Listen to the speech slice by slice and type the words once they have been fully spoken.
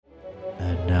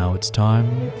it's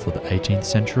time for the 18th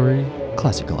Century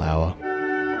Classical Hour.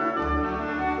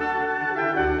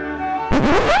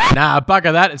 Nah,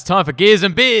 bugger that. It's time for Gears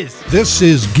and Beers. This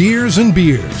is Gears and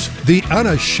Beers, the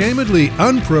unashamedly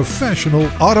unprofessional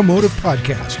automotive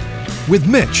podcast with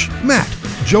Mitch, Matt,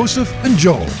 Joseph, and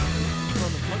Joel.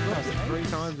 3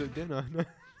 times at dinner.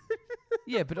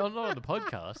 Yeah, but I'm not on the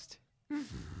podcast.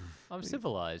 I'm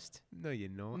civilized. No, you're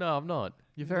not. No, I'm not.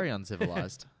 You're very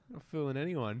uncivilized. Not fooling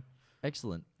anyone.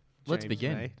 Excellent. Let's James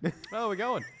begin. May. Oh, we're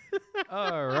going.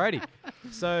 Alrighty.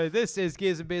 So this is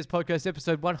Gears and Beers podcast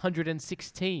episode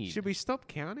 116. Should we stop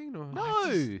counting? Or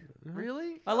No.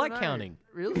 Really? I like don't know. counting.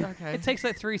 Really? Okay. It takes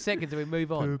like 3 seconds and we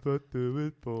move on.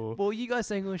 Well, you guys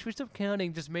saying, well, should we stop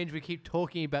counting just means we keep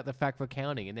talking about the fact we're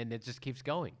counting and then it just keeps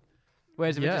going.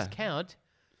 Whereas if we Yeah. just count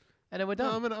and then we're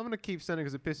No, done. I'm gonna keep sounding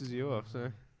because it pisses you off.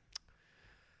 So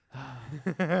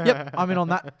Yep, I'm in on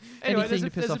that. Anyway, Anything to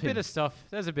piss there's a off bit him. of stuff.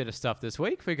 There's a bit of stuff this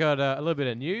week. We got a little bit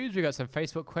of news. We got some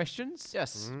Facebook questions.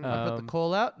 Yes, Mm. I got the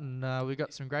call out and we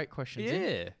got some great questions in.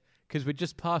 Yeah, because we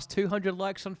just passed 200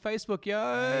 likes on Facebook, yo.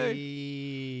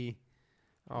 Hey.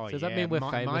 Oh Does yeah. that mean we're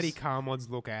Mighty famous? Car Mods,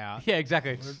 look out. Yeah,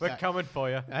 exactly. We're that- coming for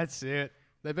you. That's it.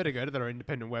 They better go to their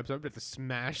independent website. We have to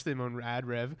smash them on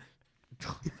AdRev.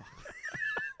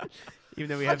 Even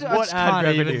though we have I just can't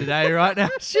even today right now.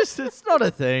 It's not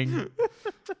a thing.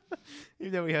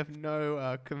 even though we have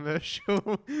no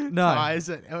commercial No. ties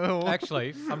at all.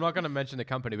 Actually, I'm not going to mention the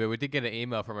company, but we did get an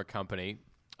email from a company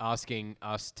asking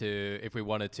us if we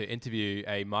wanted to interview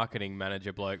a marketing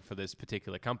manager bloke for this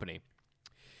particular company.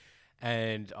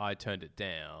 And I turned it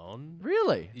down.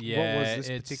 Really? Yeah, what was this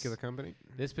it's- particular company?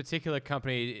 This particular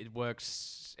company, it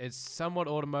works. It's somewhat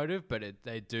automotive, but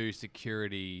they do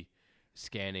security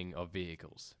scanning of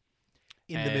vehicles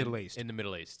In the And- Middle East. In the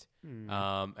Middle East, Hmm.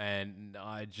 and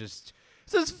I just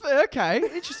So it's okay,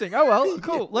 interesting. Oh well,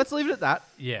 cool. Let's leave it at that.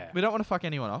 yeah. We don't want to fuck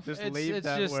anyone off. Just It's leave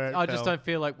that just where it I just fell. don't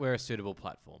feel like we're a suitable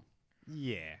platform.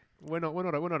 Yeah, we're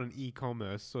not an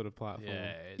e-commerce sort of platform.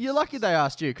 Yeah, You're lucky they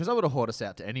asked you because I would have hoarded us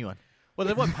out to anyone. Well,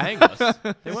 they weren't paying us.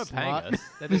 They weren't Smart. paying us.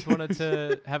 They just wanted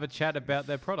to have a chat about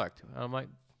their product. And I'm like,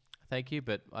 thank you,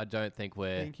 but I don't think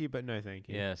we're. Thank you, but no thank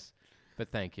you. Yes, but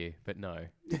thank you, but no.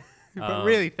 But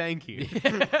really, thank you.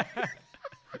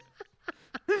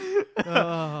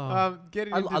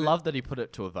 Getting I into love that he put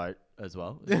it to a vote as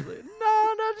well. He's like, no,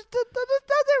 just don't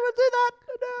everyone do that.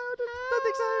 No, don't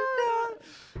think so.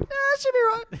 No, it should be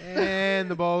right. and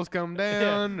the balls come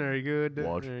down. Very good.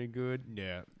 What? Very good.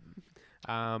 Yeah.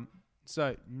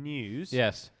 So news.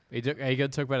 Yes. Are you going to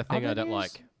talk about a thing Other I don't news?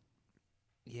 like?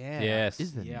 Yeah. Yes.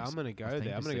 Is the Yeah, news? I'm gonna I go think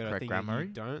there. I'm it's gonna the go to a correct thing grammar. that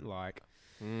you don't like.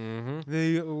 Mm-hmm.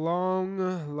 The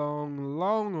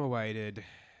long awaited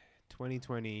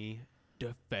 2020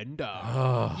 Defender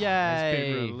has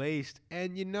been Yay. released.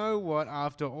 And you know what?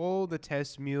 After all the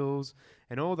test mules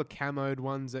and all the camoed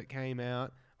ones that came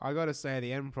out, I gotta say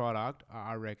the end product,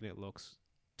 I reckon it looks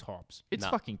tops. It's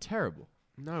Nah. fucking terrible.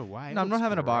 No way. No, I'm not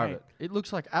having a bar of it. It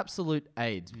looks like absolute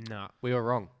AIDS. Nah. We were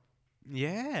wrong.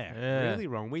 Yeah, Yeah. really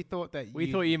wrong. We thought that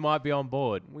We thought you might be on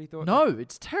board. We thought No,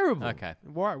 it's terrible. Okay.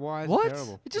 Why is What? it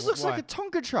terrible? It just looks like a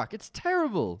Tonka truck. It's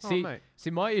terrible. Oh, See, mate.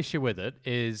 my issue with it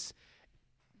is,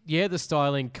 yeah, the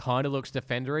styling kind of looks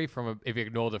Defendery if you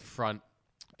ignore the front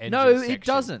engine No, section. it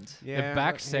doesn't. Yeah, the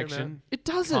back hear 'em out. section, It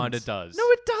doesn't. Kinda does. No,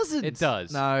 it doesn't. It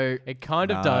does. No. it kind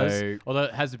of No. does, although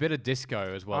it has a bit of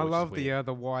disco as well. I which is love weird.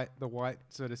 the white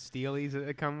sort of steelies that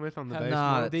they come with on the Nah, base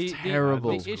Nah, model. that's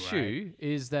terrible. The issue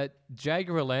is that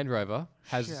Jaguar Land Rover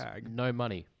has Shag. no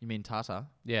money. You mean Tata?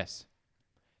 Yes.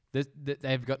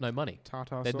 They've got no money.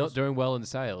 Tartar They're sauce. not doing well in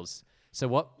sales. So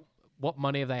what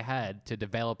money have they had to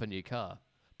develop a new car?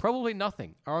 Probably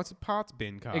nothing. Oh, it's a parts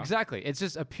bin car. Exactly. It's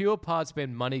just a pure parts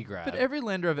bin money grab. But every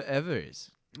Land Rover ever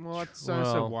is. Well, so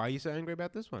Well- why are you so angry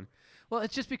about this one? Well,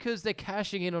 it's just because they're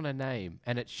cashing in on a name,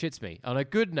 and it shits me. On a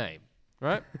good name,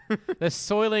 right? They're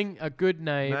soiling a good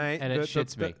name, Mate, and it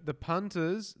shits me. The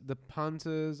punters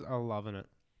are loving it.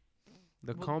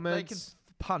 The comments. They can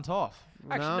punt off.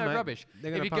 Actually, Nah, no mate, rubbish.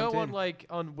 they're If gonna you go punt on in.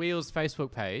 on Wheel's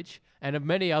Facebook page and of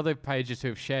many other pages who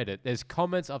have shared it, there's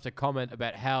comments after comment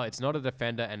about how it's not a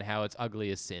Defender and how it's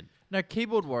ugly as sin. No,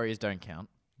 keyboard warriors don't count.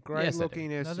 Great Yes, they do. looking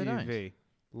No, they don't. SUV.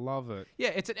 Love it. Yeah,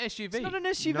 it's an SUV. It's not an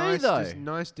SUV nice, though.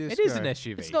 nice disco. It is an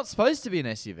SUV. It's not supposed to be an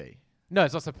SUV. No,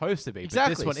 it's not supposed to be.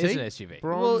 Exactly, But this one is see? an SUV.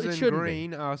 Bronze Well, it and shouldn't be.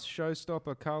 green are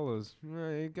showstopper colours.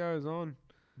 It goes on.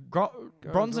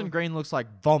 Bronze on. and green looks like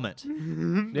vomit.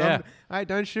 Yeah. Hey,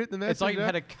 don't shoot the messenger. It's like you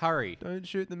had a curry. Don't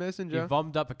shoot the You messenger.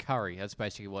 vommed up a curry. That's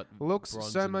basically what Looks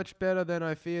bronze so and- much better than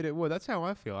I feared it would. That's how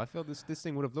I feel. I feel this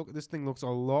thing would have looked. This thing looks a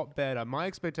lot better. My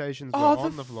expectations were Oh,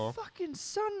 on the floor. fucking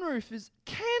sunroof is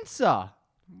cancer.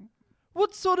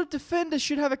 What sort of Defender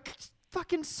should have a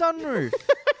fucking sunroof?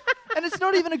 And it's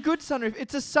not even a good sunroof.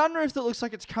 It's a sunroof that looks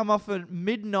like it's come off a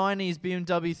mid-90s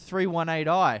BMW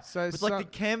 318i. So with like the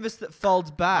canvas that folds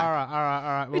back. All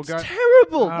right. We'll It's go.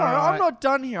 terrible. No, Alright. I'm not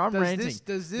done here. I'm Does ranting.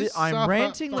 Does this I'm suffer-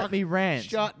 ranting. Let fuck- me rant.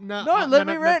 Shut no. No, let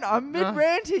me rant. I'm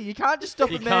mid-rant here. You can't just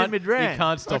stop You a man mid-rant. You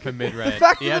can't stop him mid-rant. The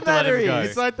fact you of have the to let him matter go.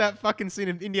 It's like that fucking scene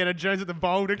of Indiana Jones at the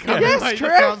boulder coming. Yes, like,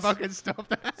 correct. You can't fucking stop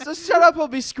that. So shut up or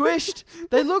be squished.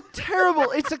 They look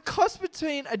terrible. It's a cross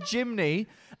between a Jimny,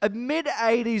 a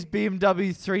mid-80s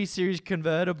BMW 3 Series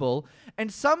convertible,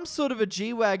 and some sort of a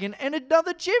G-Wagon and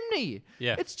another Jimny.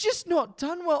 Yeah. It's just not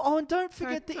done well. Oh, and don't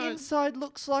forget the don't- inside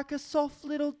looks like a soft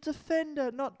little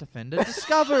Defender. Not Defender,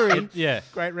 Discovery. Yeah.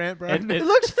 Great rant, bro. It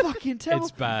looks fucking terrible.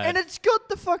 It's bad. And it's got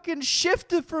the fucking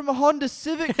shifter from a Honda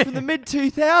Civic from the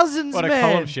mid-2000s, What, a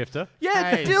man. column shifter?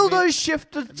 Yeah, Hey, the dildo mid-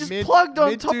 shifter just plugged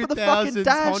on top of the fucking mid-2000s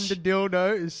dash. Honda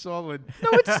dildo is solid. No,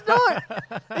 it's not.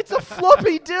 It's a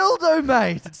floppy dildo,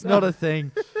 mate. It's not a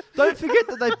thing. Don't forget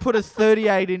that they put a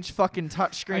 38-inch fucking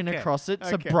touchscreen Okay, across it.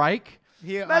 It's okay. a brake.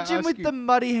 Here, Imagine with the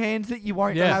muddy hands that you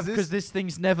won't Yeah. have because this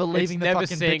thing's never leaving It's the never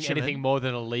fucking seeing bitumen. anything more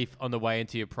than a leaf on the way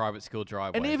into your private school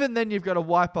driveway. And even then, you've got to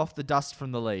wipe off the dust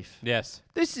from the leaf. yes.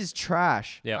 This is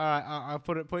trash. Yeah. All right, I'll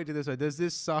put it to this way. Does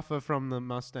this suffer from the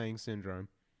Mustang syndrome?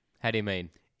 How do you mean?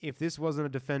 If this wasn't a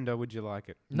Defender, would you like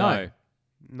it? No.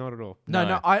 Not at all. No,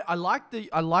 No. I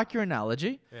like your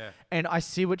analogy, Yeah. and I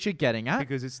see what you're getting at.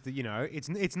 Because it's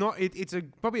it's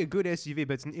probably a good SUV,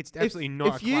 but it's absolutely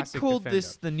not. If a you classic called Defender.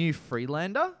 this the new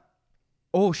Freelander,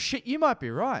 oh shit, you might be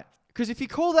right. Because if you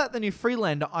call that the new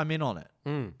Freelander, I'm in on it.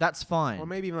 Mm. That's fine. or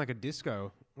maybe even like a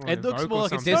Disco. Or It an looks Evoque more or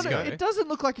like a something. No, disco. it doesn't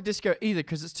look like a disco either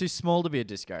because it's too small to be a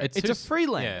disco. It's It's too a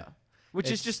Freelander, yeah. which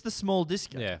is It's- just the small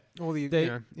disco. Yeah. Or the, They, you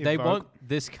know, they Evoque. want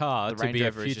this car The to Range be a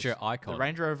Rover is future just- icon. The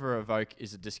Range Rover Evoque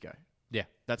is a disco. Yeah.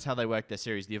 That's how they work their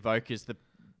series. The Evoque is the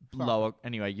lower.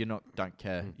 Anyway, don't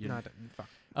care. You, No, fuck.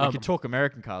 we could talk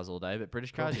American cars all day, but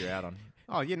British cars you're out on.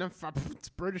 Oh, yeah, no, it's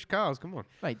British cars. Come on.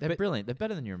 Mate, they're brilliant. They're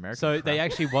better than your American So car. they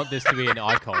actually want this to be an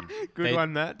icon. Good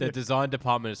one, Matt. The design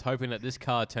department is hoping that this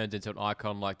car turns into an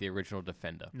icon like the original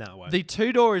Defender. No way. The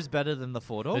two-door is better than the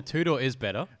four-door. The two-door is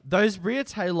better. Those rear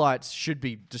taillights should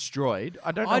be destroyed.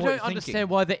 I don't know I what don't you're understand thinking.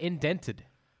 why they're indented.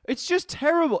 It's just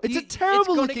terrible. It's a terrible It's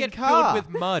gonna looking get car. filled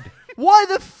with mud. Why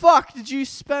the fuck did you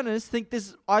spanners think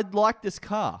this? I'd like this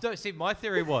car. So, see, my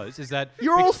theory is that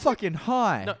You're all fucking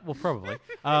high. No, well, probably.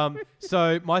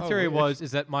 So my theory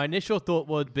is that my initial thought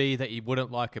would be that you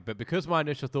wouldn't like it, but because my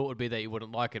initial thought would be that you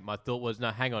wouldn't like it, my thought was, no,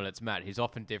 hang on, it's Matt. He's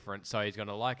often different, so he's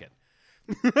gonna like it.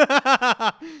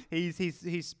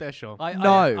 he's special.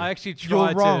 No, I actually you're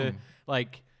tried to wrong.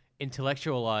 like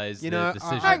intellectualize You the know,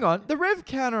 decision. Hang on. The rev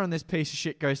counter on this piece of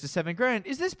shit goes to $7,000.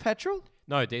 Is this petrol?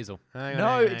 No, diesel. Hang on, No,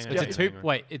 hang on, it's hang on, It's a Yeah. hang two. on.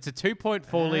 Wait, it's a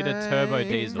 2.4 liter turbo It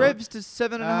It diesel. revs to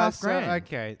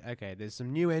 $7,500. Okay. There's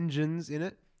some new engines in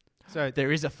it. So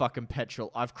There is a fucking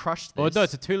petrol. I've crushed this. Oh no,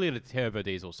 it's a 2 liter turbo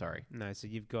diesel. Sorry. no, so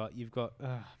you've got.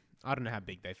 I don't know how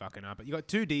big they fucking are, but you got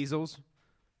two diesels.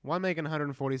 One making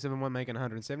 147, one making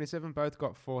 177. Both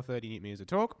got 430 newton meters of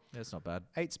torque. That's not bad.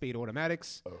 8-speed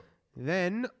automatics.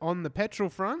 Then on the petrol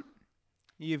front,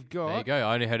 you've got. There you go.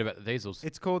 I only heard about the diesels.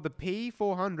 It's called the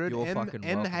P400 You're fucking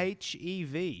welcome.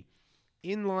 MHEV.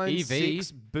 Inline EV?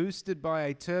 6 boosted by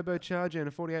a turbocharger and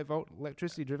a 48-volt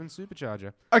electricity-driven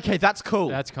supercharger. Okay, that's cool.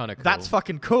 That's kind of cool. That's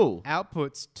fucking cool.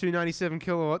 Outputs 297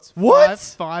 kilowatts. What?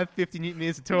 550 newton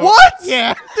meters of torque. What?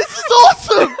 Yeah. This is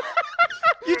awesome.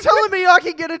 You telling me I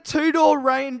can get a two-door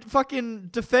range fucking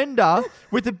Defender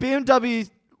with a BMW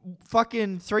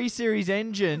fucking 3 Series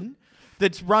engine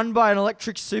that's run by an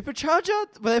electric supercharger?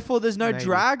 Therefore, there's no Maybe.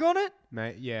 drag on it.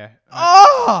 Mate, yeah.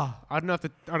 Oh! I don't know if the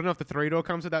 3-door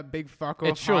comes with that big fuck off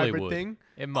It surely hybrid would. thing.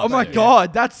 It must Oh my do.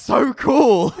 god, that's so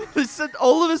cool!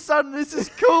 All of a sudden, this is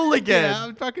cool again. Yeah,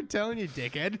 I'm fucking telling you,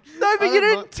 dickhead. No, but I you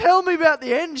don't didn't tell me about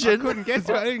the I engine. couldn't get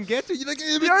to it. I didn't get to it. You're like,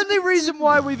 The only reason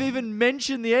why we've even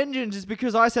mentioned the engines is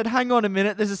because I said, hang on a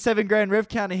minute, there's a $7,000 rev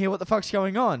counter here, what the fuck's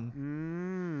going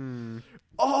on?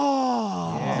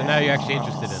 Oh! So now you're actually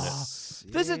interested in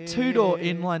it. There's a two-door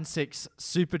inline 6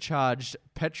 supercharged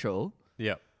petrol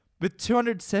Yep. with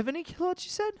 270 kilowatts, you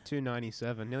said?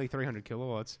 297, nearly 300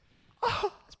 kilowatts.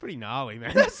 It's pretty gnarly,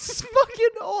 man. That's fucking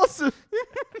awesome.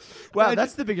 Wow, Imagine-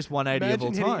 that's the biggest 180 of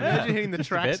all time. Imagine hitting the Just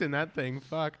a tracks bit. in that thing.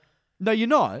 Fuck. No, you're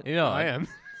not. You know, I am.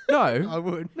 No. I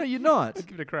would. No, you're not.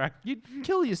 Give it a crack. You'd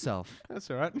kill yourself. That's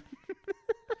all right.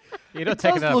 You're not It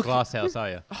taking does that out look- of Glass House, are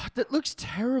you? Oh, that looks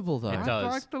terrible, though. It I does.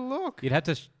 like the look. You'd have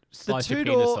to The slice your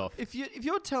penis two-door, off. if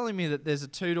you're telling me that there's a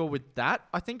two-door with that,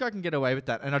 I think I can get away with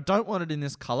that. And I don't want it in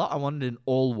this color. I want it in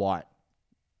all white.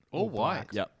 All white.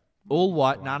 Yep. All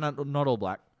white. No, not all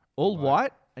black. All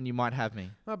white, and you might have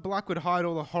me. Black would hide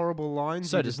all the horrible lines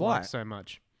So you does dislike white. so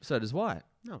much. So does white.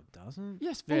 No, it doesn't.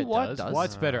 Yes, Yeah, full it white does.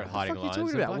 White's better at What the hiding fuck are you lines. talking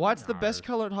than about? black. White's the best No.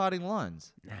 color at hiding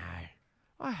lines. No.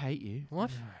 I hate you. What?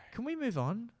 Can we move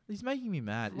on? He's making me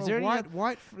mad. Is Well, there any?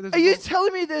 white? There's Are you a-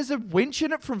 telling me there's a winch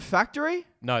in it from Factory?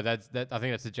 No, that. I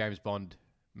think that's the James Bond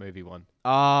movie one.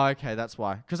 Oh, okay, that's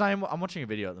why. Because I'm watching a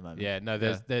video at the moment. Yeah, no,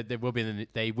 there will be.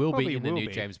 They will Probably be in the will new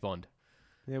be. James Bond.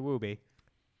 There will be.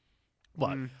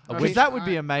 What? Mm. A Because winch? that would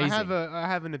be I amazing.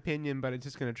 have an opinion, but it's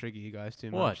just going to trigger you guys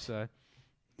too What? much. So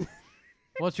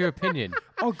What's your opinion?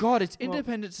 Oh God, it's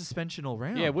independent suspension all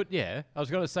round. Yeah. I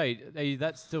was gonna say, are you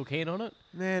that still keen on it?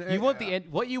 man, You want the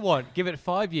end? What you want? Give it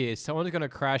 5 years. Someone's gonna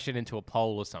crash it into a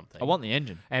pole or something. I want the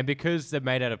engine. And because they're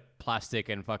made out of plastic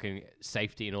and fucking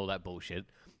safety and all that bullshit.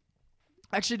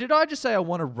 Actually, did I just say I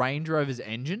want a Range Rover's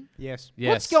engine? yes.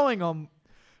 Yes. What's going on?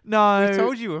 I No.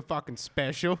 told you were fucking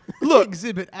special. Look.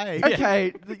 Exhibit A.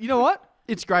 Okay, you know what?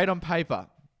 It's great on paper.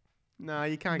 No,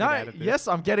 you can't No, get out of this. yes,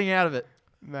 I'm getting out of it.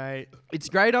 mate. It's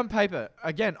great on paper.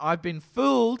 Again, I've been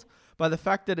fooled by the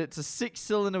fact that it's a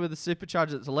 6-cylinder with a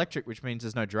supercharger that's electric, which means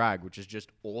there's no drag, which is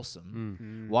just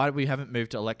awesome. Why we haven't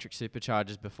moved to electric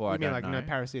superchargers before, I You mean don't like know. no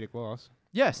parasitic loss?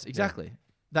 Yes, exactly.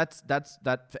 That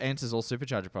answers all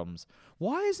supercharger problems.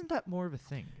 Why isn't that more of a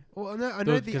thing? Well, no, I Dude,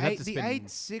 know 'cause the that's been-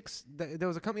 8.6. There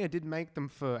was a company that did make them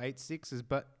for 8.6s,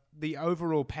 but the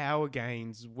overall power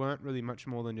gains weren't really much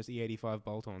more than just E85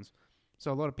 bolt-ons.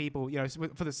 So a lot of people,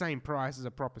 for the same price as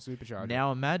a proper supercharger.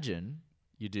 Now imagine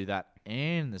you do that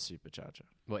and the supercharger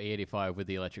Well, E85 with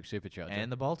the electric supercharger.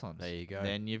 and the bolt-ons. There you go.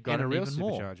 Then you've got and a an real even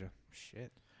more. supercharger.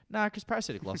 Shit. Nah, because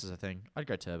parasitic loss is a thing. I'd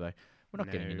go turbo. We're not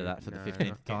getting into that for the No, 15th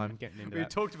not time Getting into we that.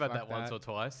 talked about Fuck that once or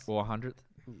twice. or 100th.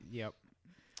 Yep.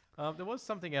 There was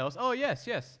something else. Oh yes.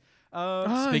 Speaking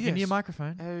to your yes.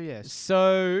 microphone, Oh yes.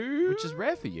 So, which is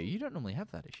rare for you. You don't normally have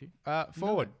that issue.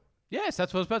 Forward. yes,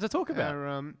 that's what I was about to talk about.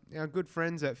 Our good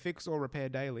friends at Fix or Repair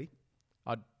Daily.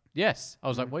 Yes, I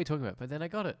was like, what are you talking about? But then I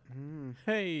got it.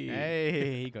 Hey.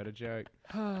 Hey, he got a joke.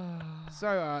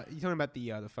 So, you talking about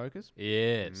the Focus?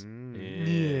 Yes.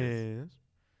 Yes.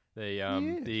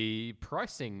 The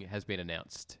pricing has been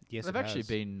announced. Yes, They've it actually has.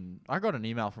 been. I got an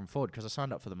email from Ford because I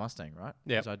signed up for the Mustang, right?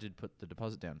 Yep. Because I did put the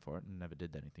deposit down for it and never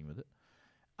did anything with it.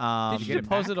 Did you get it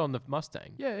back? deposit on the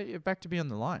Mustang? Yeah, back to be on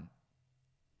the line.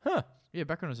 Huh. Yeah,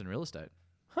 back when I was in real estate.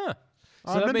 Huh.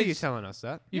 I that remember you means telling us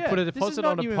that. You Yeah, put a this is deposit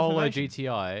not on a new Polo information.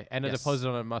 GTI and a Yes. deposit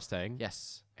on a Mustang,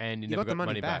 Yes. and you, You never got the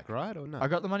money back, right? Or no? I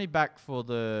got the money back for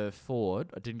the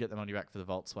Ford. I didn't get the money back for the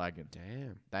Volkswagen.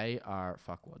 Damn. They are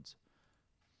fuckwads.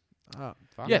 Oh,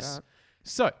 fuck Yes. that.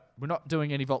 So, We're not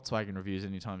doing any Volkswagen reviews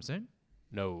anytime soon.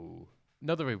 no.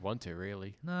 Not that we want to,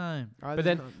 really. No. But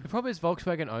then the problem is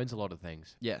Volkswagen owns a lot of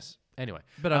things. Yes. Anyway.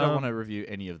 But I don't Um, want to review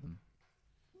any of them.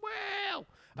 Well.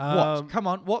 What? Come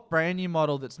on. What brand new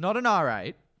model that's not an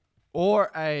R8 or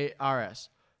a RS?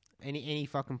 any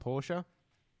fucking Porsche?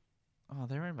 Oh,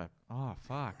 they're owned by. Oh,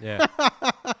 fuck. Yeah.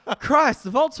 Christ,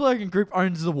 the Volkswagen Group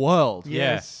owns the world.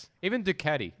 Yes. Even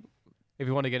Ducati, if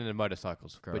you want to get into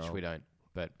motorcycles, which Girl. we don't.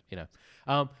 But,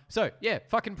 So, yeah,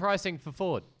 fucking pricing for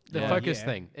Ford. The Yeah. Focus Yeah.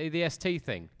 thing. The ST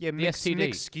thing. Yeah, the STD.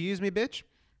 excuse me, bitch.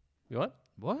 You what?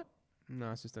 What?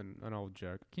 No, it's just an old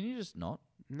joke. Can you just not?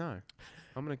 No.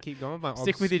 I'm going to keep going. with my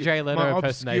Stick with your Jay my Leno obscure-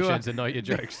 impersonations and not your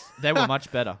jokes. They were much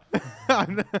better.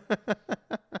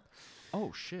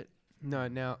 Oh, shit. No,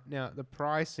 now the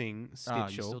pricing, Ah, you're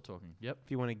Stitchell, still talking. Yep.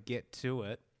 if you want to get to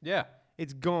it, Yeah.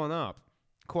 it's gone up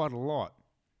quite a lot.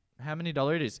 How many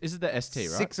dollar it is? Is it the ST,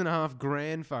 right? $6.5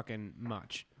 grand fucking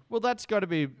much. Well, that's got to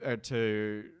be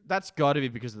That's got to be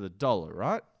because of the dollar,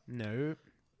 right? No.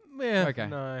 Yeah. Okay.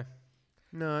 No.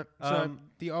 No. So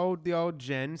the old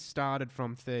gen started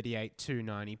from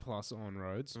 38,290 plus on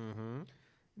roads. Mm-hmm.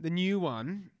 The new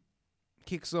one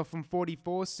kicks off from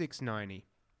 44,690.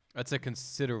 That's a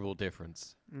considerable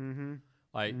difference. Mm-hmm.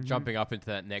 Like jumping up into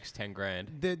that next 10 grand.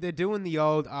 They're doing the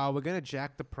old, we're going to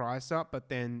jack the price up, but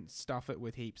then stuff it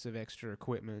with heaps of extra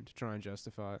equipment to try and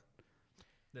justify it.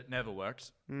 That never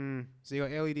works. So you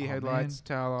got LED Oh, headlights,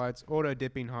 tail lights, auto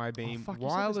dipping high beam, fuck, you said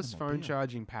there's wireless no more phone beer.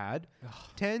 charging pad,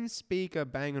 10 speaker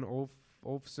Bang &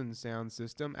 Olufsen sound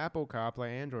system, Apple CarPlay,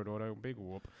 Android Auto, big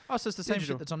whoop, Oh, so it's the same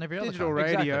Digital- shit that's on every other digital car.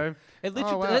 radio, It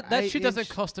literally, Oh, wow, that shit doesn't 8-inch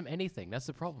cost them anything. That's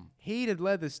the problem. heated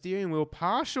leather steering wheel,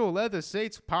 partial leather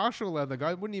seats, partial leather,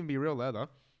 guys, wouldn't even be real leather.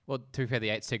 Well, to be fair, the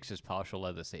 8.6 is partial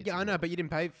leather seats. Yeah, I isn't know, it? but you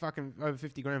didn't pay fucking over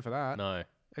 50 grand for that. No.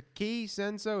 A key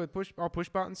sensor with push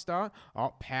button start.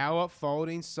 Oh, power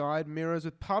folding side mirrors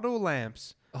with puddle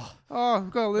lamps. Oh,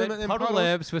 we've got a limit Them in puddle puddles.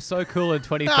 lamps were so cool in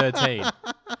 2013.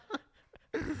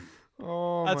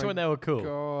 Oh, That's my when they were cool.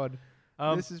 God.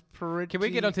 This is pretty. Can we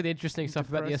get onto the interesting stuff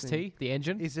about the depressing. ST, the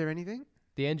engine? Is there anything?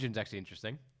 The engine's actually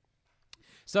interesting.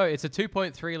 So it's a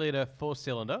 2.3 litre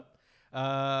four-cylinder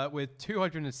with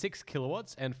 206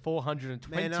 kilowatts and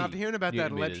 420. Man, after hearing about that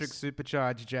Newton electric meters.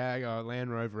 supercharged Jag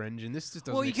Land Rover engine, this just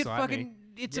doesn't Well, you could excite me. fucking.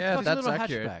 It's Yeah, a fucking that's little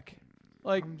accurate. hatchback.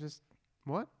 Like, I'm just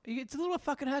what? it's a little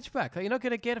fucking hatchback. Like, you're not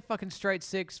gonna get a fucking straight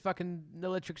six, fucking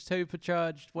electric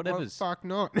supercharged, Well, whatever's. fuck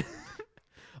not.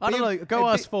 I don't know. Go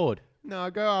ask Ford. No,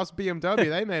 go ask BMW.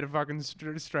 They made a fucking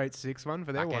straight 6 one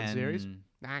for their 1 Series.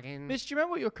 Mitch, do you remember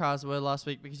what your cars were last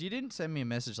week? Because you didn't send me a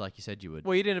message like you said you would.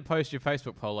 Well, you didn't post your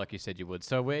Facebook poll like you said you would,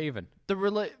 so we're even.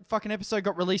 The fucking episode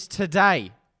got released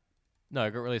today. No,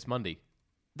 it got released Monday.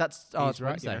 That's He's it's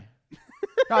right, you Wednesday.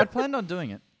 No, I'd planned on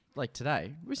doing it like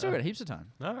today. We still got heaps of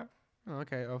time. All right. Oh,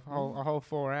 okay, a whole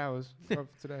 4 hours of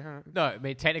today. Huh? No, I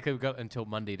mean technically we've got until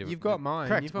Monday to. You've got mine.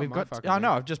 Correct. You've got We've my got. fucking I know.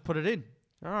 link. I've just put it in.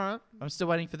 All right. I'm still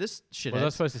waiting for this shit. What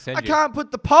was I supposed to send I you? can't put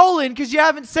the poll in because you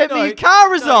haven't sent me No, your car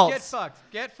no, results. get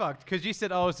fucked. Get fucked. Because you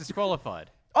said I was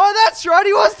disqualified. Oh, that's right.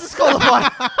 He was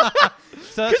disqualified.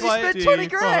 So that's he why. spent 20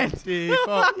 grand.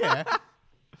 Yeah.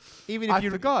 Even if I you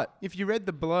forgot. if you read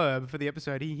the blurb for the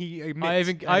episode, he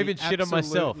admits I even shit on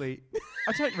myself. absolutely-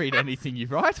 I don't read anything you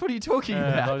write. What are you talking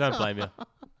about? don't blame you.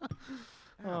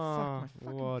 Oh,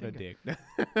 fucking what a finger.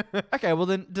 dick. Okay, well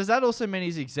then, does that also mean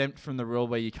he's exempt from the rule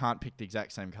where you can't pick the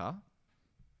exact same car?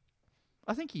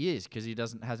 I think he is because he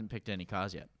hasn't picked any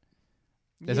cars yet.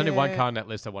 There's only one Yeah. car on that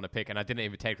list I want to pick, and I didn't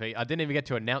even get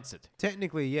to announce it.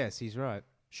 Technically, yes, he's right.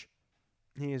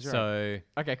 He is right. So,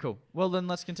 Okay, cool. Well then,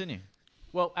 let's continue.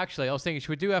 well, actually, I was thinking, should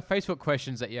we do our Facebook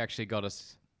questions that you actually got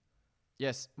us?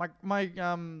 Yes, my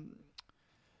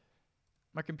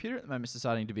computer at the moment is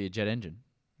deciding to be a jet engine.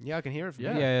 Yeah, I can hear it from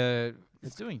Yeah. here.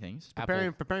 It's doing things.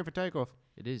 Preparing for takeoff.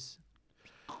 It is.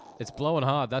 It's blowing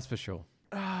hard, that's for sure.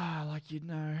 Ah, like you'd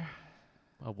know.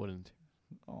 I wouldn't.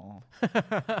 Oh.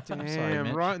 Damn, sorry,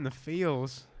 Mitch. right in the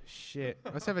feels. Shit.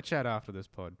 Let's have a chat after this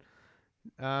pod.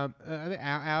 I think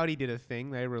Audi did a thing.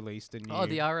 They released a new Oh,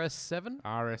 the RS7?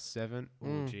 RS7. Oh,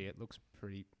 Mm. gee, it looks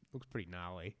pretty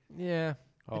gnarly. Yeah.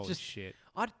 Holy just- shit.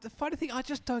 The funny thing, I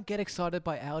just don't get excited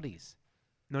by Audis.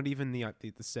 Not even the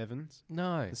 7s.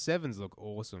 No. The 7s look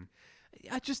awesome.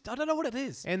 I don't know what it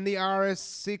is. And the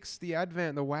RS6, the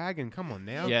Advent, the wagon. Come on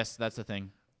now. Yes, that's the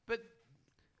thing. But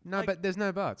No, Like- but there's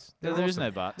no buts. There They're is no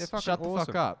awesome. buts. They're fucking Shut the awesome.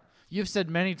 fuck up. You've said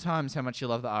many times how much you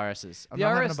love the RSs. I'm the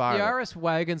not having RS, a bar the of it. RS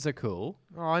wagons are cool.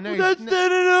 Oh, I know. That's n-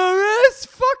 not an RS.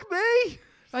 Fuck me.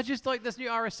 I just like this new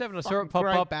RS7. I saw Fucking it pop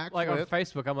great up like on backflip.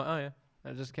 Facebook. I'm like, oh yeah.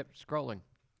 I just kept scrolling.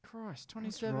 Christ, What's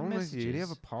 27 wrong messages. with you? Do you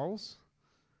have a pulse?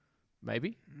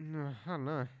 Maybe. No, I don't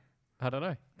know. I don't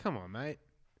know. Come on, mate.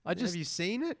 I just have you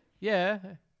seen it? yeah.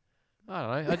 I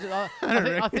don't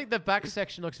know. I think the back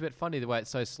section looks a bit funny the way it's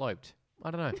so sloped.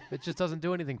 I don't know. It just doesn't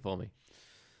do anything for me.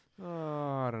 Oh,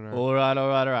 I don't know. All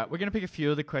right. We're going to pick a few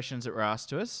of the questions that were asked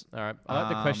to us. All right. I like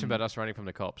the question Um, about us running from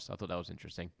the cops. I thought that was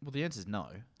interesting. Well, the answer's no.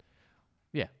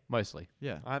 Yeah, mostly.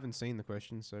 Yeah, I haven't seen the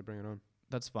question, so bring it on.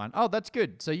 that's fine. Oh, that's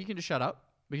good. So you can just shut up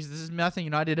because this is my thing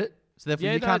and I did it. So therefore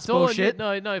Yeah, you no, can't it's all spoil on you.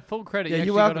 shit. No, full credit. Yeah, you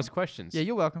you're actually got welcome. us questions. Yeah,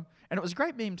 you're welcome. And it was a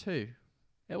great meme too.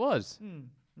 It was.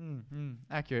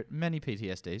 Accurate. Many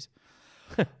PTSDs.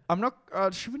 I'm not.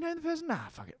 Should we name the person? Nah,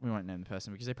 fuck it. We won't name the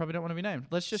person because they probably don't want to be named.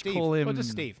 Let's just Steve. call him. Well,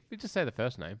 just Steve. We just say the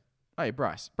first name. Hey,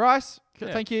 Bryce. Bryce,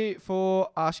 Yeah. thank you for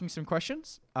asking some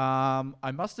questions.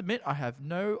 I must admit, I have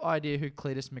no idea who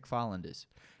Cletus McFarland is.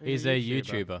 He's a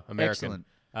YouTuber, American.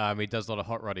 Excellent. He does a lot of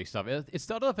hot roddy stuff. It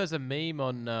started off as a meme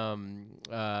on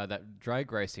that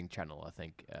drag racing channel, I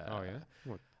think. Oh, yeah?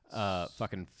 What?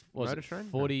 Fucking what was Motor it Train?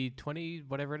 40, 20,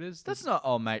 whatever it is. That's not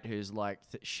old mate who's like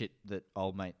shit that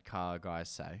old mate car guys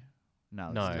say.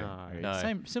 No, No, it's no. not.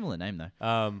 Same similar name though.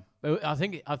 I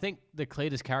think the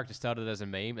Cletus character started as a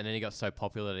meme, and then he got so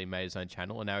popular that he made his own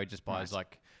channel, and now he just buys Nice.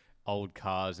 like old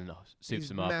cars and soups He's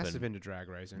them up. massive And, into drag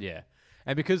racing. yeah,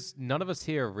 and because none of us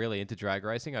here are really into drag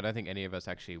racing, I don't think any of us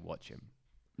actually watch him.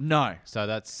 No. So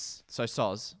that's So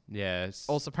Soz. yeah. It's,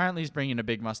 Also, apparently he's bringing a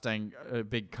big Mustang, a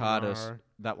big car to No.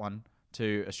 that one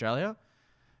to Australia.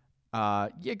 Yeah.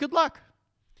 Good luck.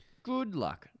 Good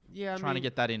luck. Yeah, I Trying to mean,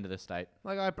 get that into the state.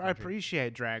 like I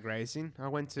appreciate drag racing. I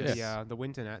went to Yes. the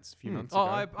Winter Nats a few Mm. months Oh,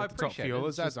 ago. I at the Top appreciate it. Fuelers.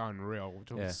 It's That's just- unreal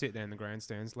to Yeah. sit there in the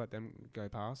grandstands, let them go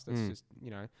past. That's Mm. just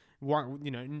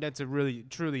that's a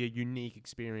truly a unique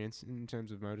experience in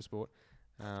terms of motorsport.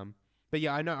 But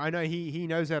yeah, I know he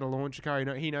knows how to launch a car.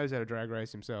 He knows how to drag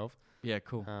race himself. Yeah,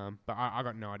 cool. But I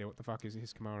got no idea what the fuck his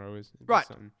Camaro is. It's Right.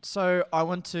 something- So I'm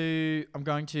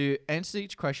going to answer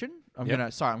each question. I'm Yep.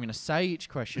 going to say each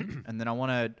question, and then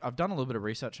I've done a little bit of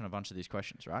research on a bunch of these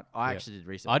questions, right? I Yep. actually did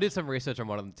research. I did some research on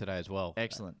one of them today as well.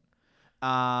 Excellent.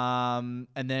 And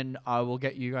then I will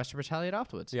get you guys to retaliate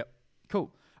afterwards. Yep.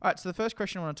 Cool. All right, so the first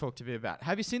question I want to talk to you about.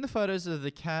 Have you seen the photos of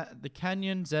the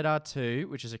Canyon ZR2,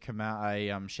 which is a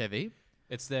Chevy?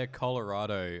 It's their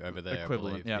Colorado over there,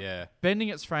 Equivalent, I believe. yeah. Yeah. Bending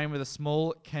its frame with a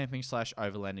small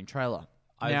camping/overlanding trailer.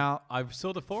 Now, I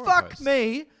saw the forum fuck post.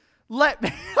 me. Let me.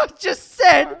 I just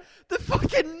said the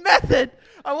fucking method.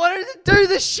 I wanted to do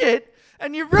this shit,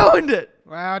 and you ruined it.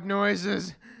 Loud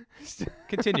noises.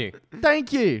 Continue.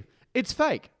 Thank you. It's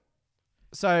fake.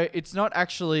 So it's not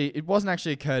actually. It wasn't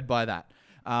actually occurred by that.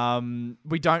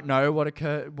 We don't know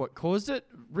what caused it.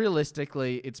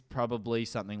 Realistically, it's probably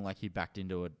something like he backed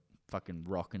into a fucking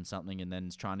rock and something, and then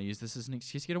is trying to use this as an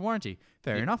excuse to get a warranty.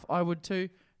 Fair enough. I would too.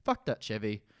 Fuck that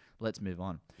Chevy. Let's move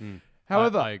on.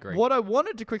 However, I agree. what I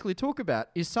wanted to quickly talk about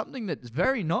is something that's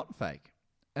very not fake,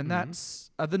 and that's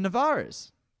the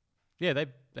Navaras. Yeah,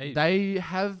 They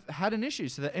have had an issue.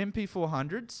 So the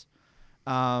MP400s,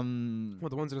 Well,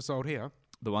 the ones that are sold here.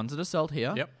 the ones that are sold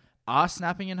here, Yep. are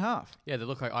snapping in half. Yeah, they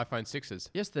look like iPhone 6s.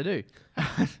 Yes, they do.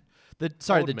 the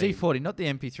Old the meme. D40, not the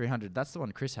MP300. That's the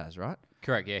one Chris has, right?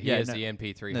 Correct, yeah. He Yeah, has no. the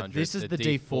MP300. No, this is the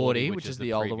D40, which is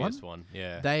the older previous one.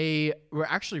 Yeah. They were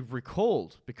actually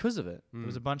recalled because of it. There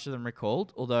was a bunch of them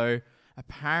recalled, although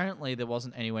apparently there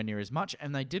wasn't anywhere near as much,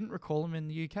 and they didn't recall them in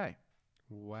the UK.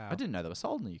 Wow. I didn't know they were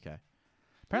sold in the UK.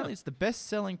 Apparently, it's the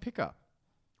best-selling pickup.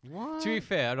 What? To be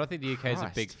fair, I don't think the UK is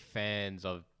a big Christ. fans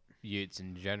of Utes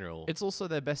in general. It's also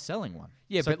their best-selling one.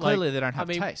 Yeah, so but, clearly like, they don't I have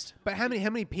mean, taste. But how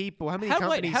many people, how many how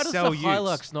companies does sell the Utes?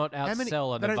 Hilux not How many-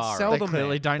 outsell a they don't Navara? sell They them clearly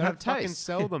there. don't They have fucking taste.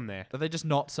 sell them there. Are they just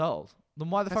not sold? Then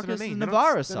why the That's fuck what I is mean. the They're not- Navara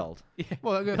they're not- sold?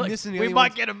 Well, Like, this is the we only might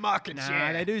ones- get a market Nah,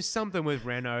 share. they do something with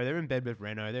Renault. They're in bed with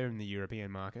Renault. They're in the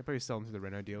European market. Probably sell them to the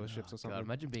Renault dealerships or God, something.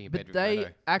 imagine being in But bed with they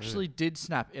Renault. actually did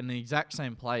snap in the exact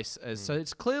same place as. So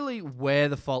it's clearly where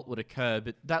the fault would occur,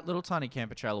 but that little tiny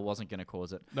camper trailer wasn't going to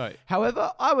cause it. No.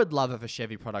 However, I would love if a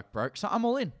Chevy product broke, so I'm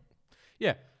all in.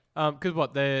 Yeah. Because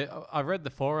I read the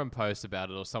forum post about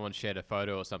it, or someone shared a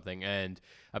photo or something, and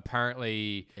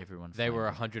apparently Everyone they were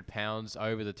flamed £100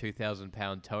 over the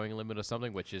 £2,000 towing limit or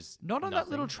something, which is Not on that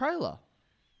little nothing. trailer.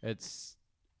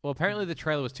 Apparently the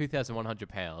trailer was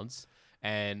 £2,100,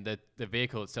 and the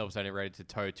vehicle itself is only rated to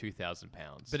tow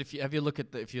 £2,000. But if you look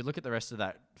at the rest of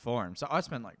that forum, so I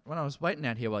spent when I was waiting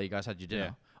out here while you guys had your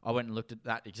dinner, I went and looked at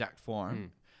that exact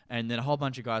forum, and then a whole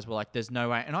bunch of guys were like, "There's no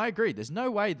way," and I agree. There's no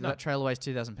way that trailer weighs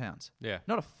 2,000 pounds. Yeah.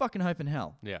 Not a fucking hope in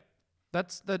hell. Yeah.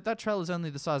 That trailer's only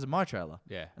the size of my trailer.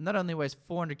 Yeah. And that only weighs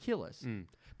 400 kilos.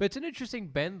 But it's an interesting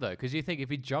bend, though, because you think if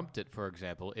he jumped it, for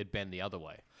example, it'd bend the other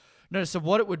way. No, so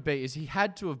what it would be is he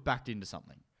had to have backed into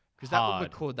something. Because that would Hard.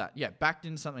 record that. Yeah, backed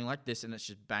into something like this and it's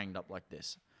just banged up like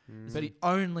this. It's the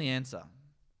only answer.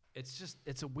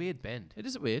 It's a weird bend. It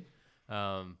is weird.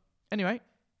 Um, Anyway,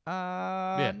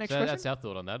 yeah, next so question. that's our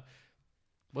thought on that.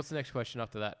 What's the next question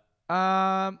after that?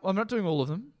 Well, I'm not doing all of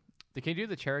them. Can you do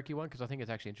the Cherokee one? Because I think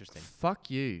it's actually interesting. Fuck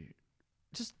you.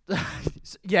 Just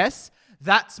yes,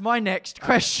 that's my next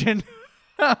question.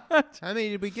 How many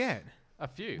did we get? A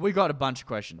few. We got a bunch of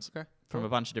questions Okay, from a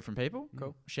bunch of different people.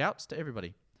 Cool. Shouts to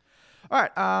everybody. All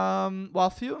right. While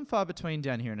few and far between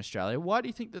down here in Australia, why do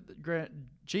you think that the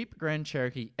Jeep Grand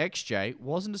Cherokee XJ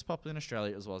wasn't as popular in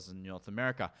Australia as it was in North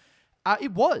America?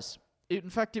 It was. In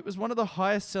fact, it was one of the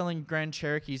highest selling Grand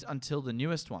Cherokees until the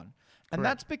newest one. And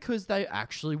that's because they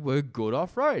actually were good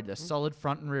off-road. They're solid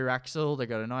front and rear axle. They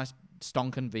got a nice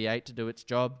stonking V8 to do its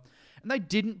job. And they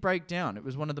didn't break down. It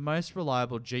was one of the most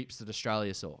reliable Jeeps that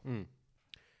Australia saw.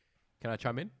 Can I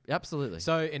chime in? Absolutely.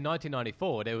 So in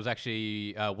 1994, there was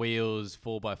actually Wheels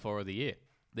 4x4 of the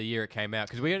year it came out.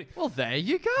 Because Well, there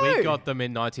you go. we got them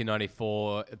in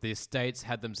 1994. The States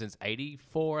had them since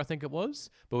 84, I think it was.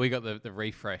 But we got the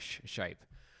refresh shape.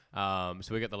 So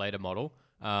we got the later model.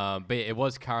 But it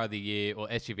was car of the year, or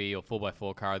SUV, or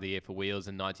 4x4 car of the year for Wheels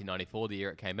in 1994, the year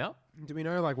it came out. Do we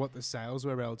know what the sales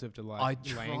were relative to I Land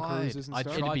tried. Cruisers and I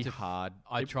stuff? tried It'd be to- hard.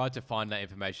 I tried to find that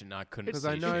information and I couldn't 'Cause see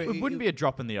I know shit. It wouldn't be a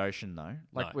drop in the ocean, though.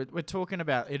 Like No. we're talking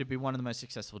about, it'd be one of the most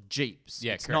successful Jeeps.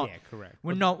 Yeah, It's correct. not. Yeah, correct.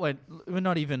 We're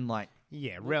not even like.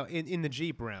 Yeah, in the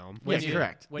Jeep realm. Yes,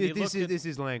 correct. When you This look at-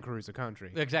 is Land Cruiser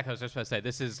country. Exactly, I was just about to say,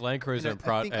 this is Land Cruiser And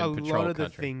and, I think a Patrol lot of the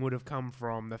country. thing would have come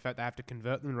from the fact they have to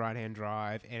convert them to right-hand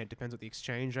drive, and it depends what the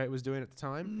exchange rate was doing at the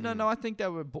time. No, I think they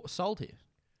were sold here.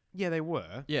 Yeah, they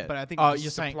were. Yeah, but I think oh, it was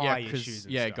you're saying supply 'cause- issues.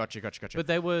 And yeah, stuff. gotcha. But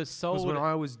they were Because sold. when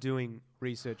I was doing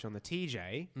research on the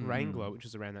TJ Wrangler, which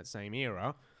was around that same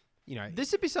era,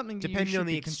 This would be something that you depending should on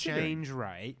the be considering. exchange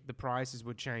rate, the prices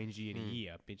would change year to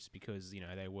year, just because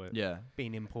they were Yeah.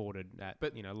 being imported at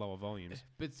lower volumes.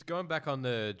 But going back on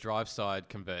the drive side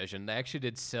conversion, they actually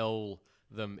did sell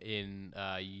them in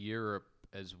Europe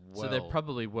as well. So there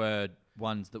probably were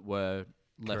ones that were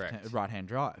Correct. right-hand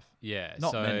drive. Yeah,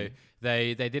 Not so many.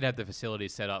 they did have the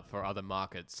facilities set up for other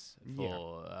markets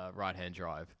for right-hand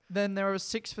drive. Then there are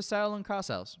 6 for sale on car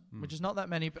sales, which is not that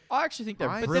many, but I actually think they're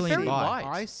But they're brilliant very buy. light.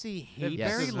 I see They're heaps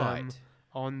very of them light.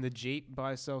 on the Jeep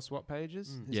buy sell swap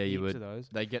pages. There's Yeah, you heaps would. of those.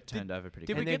 They get turned over pretty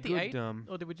Did quick. we And get they're the good, 8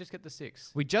 or did we just get the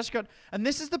 6? We just got, and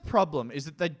this is the problem, is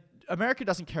that America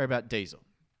doesn't care about diesel.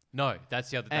 No, that's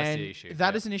the And issue.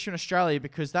 that is an issue in Australia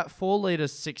because that 4-litre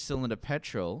 6-cylinder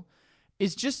petrol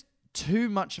is just too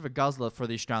much of a guzzler for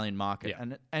the Australian market.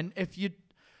 Yeah. And if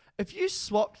you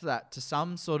swapped that to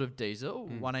some sort of diesel,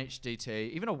 1HDT,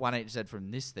 even a 1HZ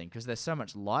from this thing, because they're so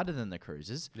much lighter than the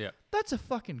Cruisers, Yeah. that's a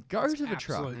fucking go-to the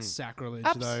truck. Absolute sacrilege,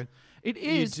 Abs- though. It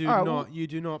is. You do All right, not. You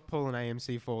do not pull an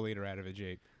AMC 4-litre out of a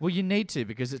Jeep. well, you need to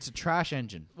because it's a trash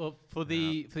engine. Well, for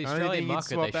the Only Australian thing you'd market,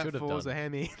 swap they that should have for is a done.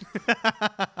 Hemi.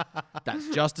 That's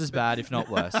just as bad, if not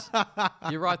worse.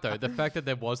 You're right, though. The fact that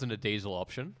there wasn't a diesel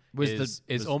option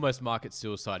is almost market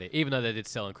suicide, even though they did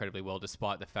sell incredibly well,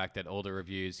 despite the fact that all the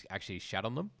reviews actually shat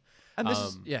on them. And this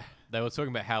is, They were talking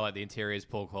about how like the interior is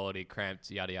poor quality,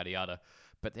 cramped, yada yada yada.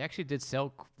 But they actually did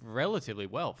sell relatively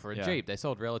well for a Yeah. Jeep. They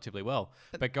sold relatively well.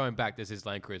 But going back, this is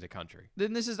Land Cruiser country.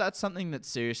 then that's something that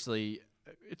seriously,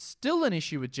 it's still an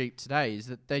issue with Jeep today is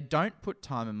that they don't put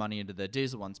time and money into their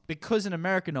diesel ones because in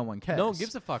America no one cares. No one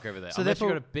gives a fuck over there. So Unless you've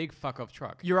got therefore- a big fuck off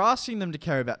truck. You're asking them to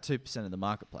carry about 2% of the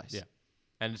marketplace. Yeah.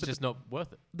 And it's just not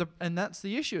worth it. And that's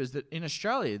the issue is that in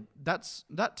Australia, that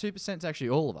 2% is actually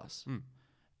all of us.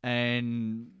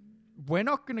 And we're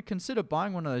not going to consider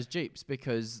buying one of those Jeeps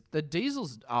because the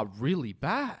diesels are really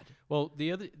bad. Well,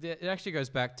 it actually goes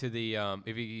back to the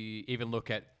if you even look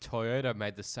at Toyota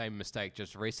made the same mistake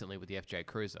just recently with the FJ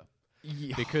Cruiser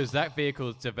Yeah. because that vehicle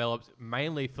is developed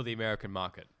mainly for the American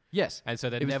market, Yes. and so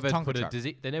they It was the never Tonka put truck.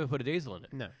 they never put a diesel in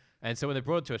it. No. And so when they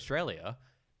brought it to Australia,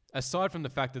 aside from the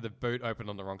fact that the boot opened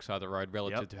on the wrong side of the road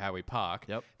relative Yep. to how we park,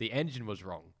 Yep. the engine was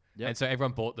wrong. Yep. And so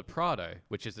everyone bought the Prado,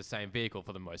 which is the same vehicle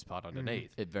for the most part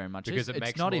underneath. It very much Because is. it It's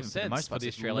makes not more even for the sense most for part, the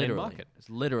it's Australian literally- market. It's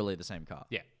literally the same car.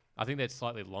 Yeah. I think they're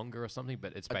slightly longer or something,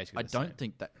 but it's basically I the same. don't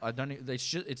think that. I don't. They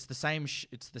should. It's the same.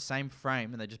 It's the same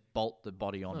frame, and they just bolt the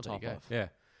body on Oh, there you top go. of. Yeah.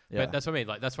 Yeah. But that's what I mean.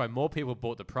 Like that's why more people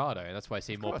bought the Prado, and that's why I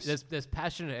see more. course. There's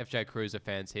passionate FJ Cruiser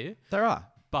fans here, There are.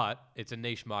 but it's a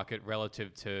niche market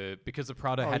relative to because the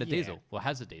Prado had a yeah. diesel or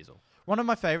has a diesel. One of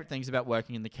my favorite things about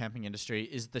working in the camping industry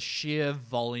is the sheer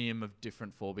volume of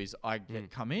different 4Bs I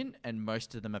get come in, and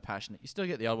most of them are passionate. You still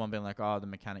get the odd one being like, "Oh, the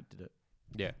mechanic did it,"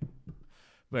 Yeah.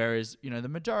 whereas the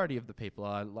majority of the people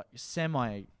are like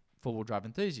semi four-wheel drive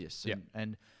enthusiasts, Yeah.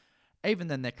 and even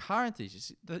then they're car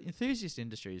enthusiasts. The enthusiast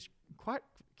industry is quite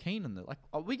keen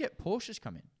on we get Porsches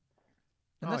come in,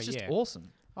 and Oh, that's just yeah.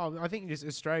 awesome. Oh, I think just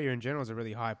Australia in general is a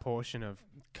really high portion of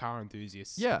car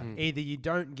enthusiasts. Yeah. Either you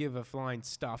don't give a flying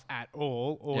stuff at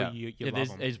all, or you love there's,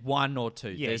 them. there's one or two.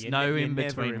 Yeah, there's you're no you're in never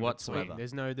between in whatsoever.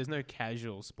 There's no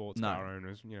casual sports No. car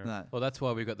owners. No. Well, that's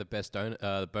why we've got the best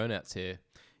burnouts here.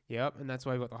 Yep, and that's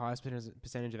why we've got the highest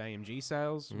percentage of AMG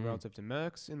sales relative to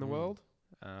Mercs in the world.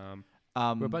 We're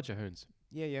a bunch of hoons.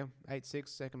 Yeah, 8.6,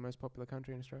 second most popular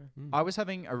country in Australia. I was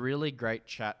having a really great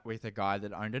chat with a guy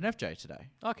that owned an FJ today.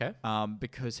 Okay.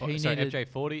 Because Oh, he sorry, needed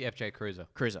FJ40, FJ Cruiser.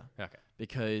 Cruiser. Okay.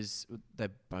 Because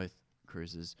they're both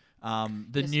cruisers.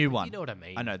 The new one. You know what I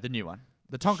mean? I know, the new one.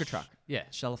 The Tonka truck. Yeah.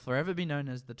 Shall forever be known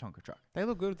as the Tonka truck. They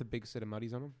look good with the big set of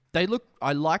muddies on them.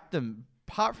 I like them,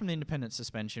 apart from the independent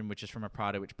suspension, which is from a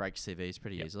Prado, which breaks CVs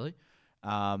pretty easily. But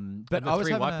And the I was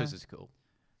three having wipers is cool.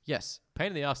 Yes, Pain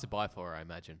in the ass to buy for, I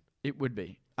imagine. it would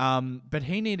be. But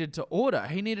he needed to order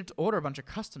a bunch of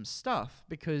custom stuff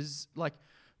because, like,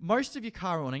 most of your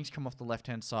car awnings come off the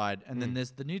left-hand side, and then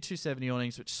there's the new 270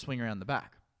 awnings which swing around the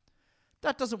back.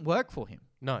 That doesn't work for him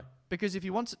No. because if he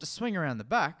wants it to swing around the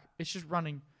back, it's just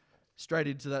running straight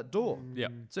into that door. Yeah.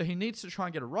 So he needs to try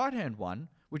and get a right-hand one,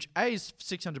 which A is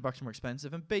 $600 more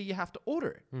expensive, and B you have to order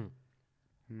it.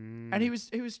 And he was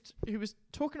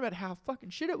talking about how fucking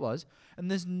shit it was, and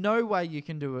there's no way you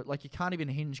can do it. Like, you can't even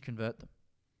hinge convert them.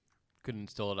 Couldn't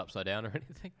install it upside down or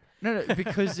anything. No,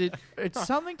 because it's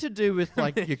something to do with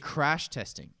like your crash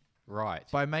testing. Right.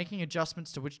 By making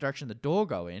adjustments to which direction the door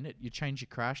go in, you change your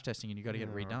crash testing and you got to get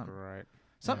it redone. Right.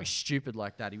 Something stupid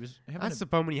like that. He was having That's the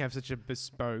problem when you have such a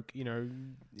bespoke,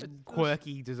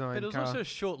 quirky design But it was car. also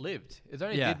short-lived.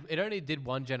 Yeah. It only did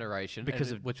one generation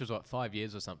Because which was what 5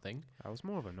 years or something. That was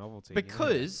more of a novelty.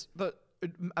 because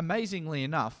amazingly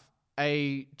enough,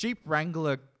 a Jeep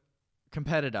Wrangler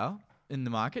competitor in the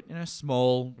market,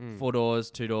 small, 4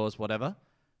 doors, 2 doors, whatever,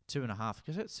 2.5,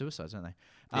 because that's suicides, aren't they?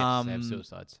 Yes, they have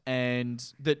suicides. And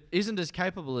that isn't as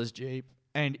capable as Jeep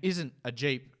and isn't a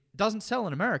Jeep, doesn't sell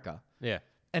in America. Yeah.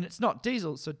 and it's not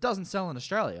diesel, so it doesn't sell in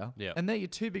Australia. Yeah. And they're your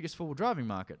two biggest four-wheel driving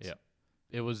markets. Yeah.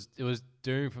 It was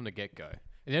doomed from the get-go.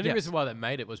 And the only Yes. reason why they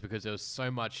made it was because there was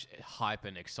so much hype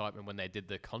and excitement when they did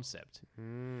the concept.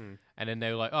 Mm. And then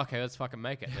they were like, okay, let's fucking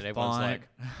make it. And everyone's Fine.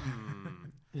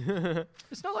 like,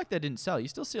 It's not like they didn't sell. You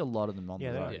still see a lot of them on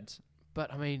Yeah, the they are. roads.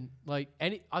 but I mean, like,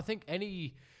 I'm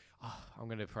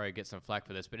going to probably get some flack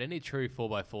for this, but any true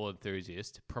 4x4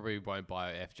 enthusiast probably won't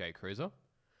buy a FJ Cruiser.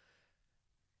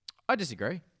 I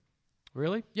disagree.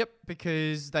 Really? Yep,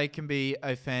 because they can be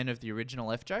a fan of the original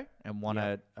FJ and want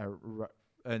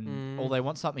all they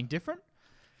want something different.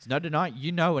 It's no denying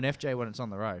you know an FJ when it's on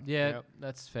the road. Yeah, Yep.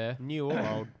 that's fair. New or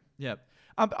old. Yep.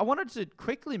 I wanted to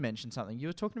quickly mention something. You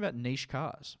were talking about niche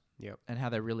cars Yep. and how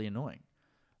they're really annoying,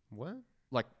 What?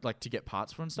 like to get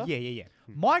parts for and stuff. Yeah.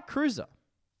 My Cruiser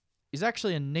is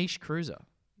actually a niche cruiser.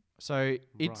 So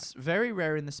it's very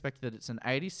rare in the spec that it's an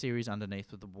 80 series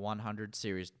underneath with a 100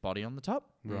 series body on the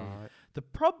top. Right. The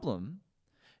problem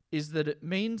is that it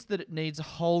means that it needs a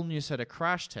whole new set of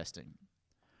crash testing.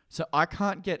 So I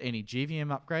can't get any GVM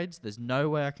upgrades. There's no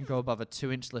way I can go above a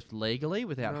 2-inch lift legally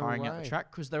without No hiring out way. the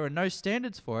track because there are no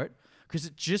standards for it because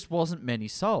it just wasn't many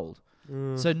sold.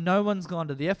 So no one's gone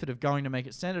to the effort of going to make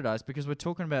it standardized because we're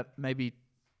talking about maybe,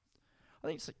 I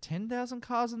think it's like 10,000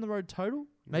 cars on the road total,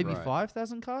 maybe Right.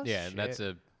 5,000 cars. Yeah, and that's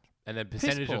and then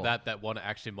percentage poor. of that want to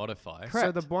actually modify.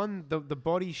 Correct. So the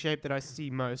body shape that I see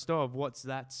most of, what's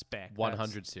that spec?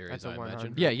 100 series, that's a I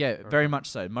imagine. 100. Yeah, very much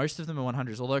so. Most of them are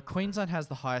 100s, although Queensland has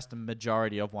the highest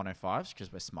majority of 105s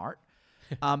because we're smart.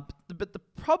 But the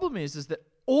problem is that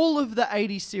all of the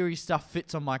 80 series stuff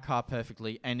fits on my car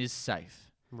perfectly and is safe.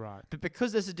 Right. But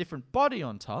because there's a different body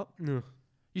on top, Ugh.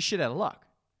 you shit out of luck.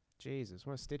 Jesus,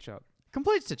 what a stitch up.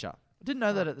 Complete stitch up. I didn't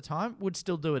know that at the time. Would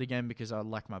still do it again because I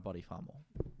like my body far more.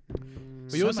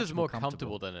 But So yours much is more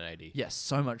comfortable than an 80. Yes,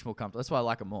 so much more comfortable. That's why I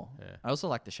like it more. Yeah. I also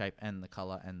like the shape and the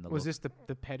color and the Was look. this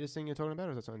the pedicing you're talking about,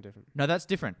 or is that something different? No, that's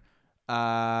different. we got-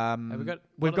 We've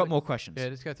what are got the- more questions. Yeah,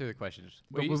 let's go through the questions.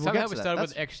 But We, we'll somehow get we to that. started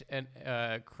with X and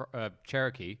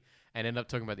Cherokee and ended up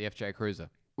talking about the FJ Cruiser.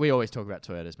 We always talk about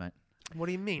Toyotas, mate. What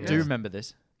do you mean? Do you remember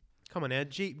this? Come on now,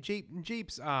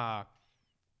 Jeeps are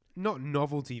not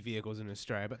novelty vehicles in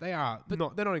Australia, but they are they're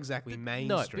not exactly mainstream.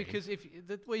 No, because if you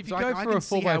So go I for a can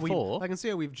see how 4x4, I can see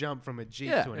how we've jumped from a Jeep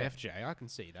Yeah. to an Yeah. FJ. I can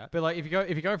see that. but like if you're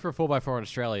going for a 4x4 in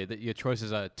Australia, that your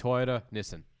choices are Toyota,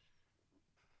 Nissan.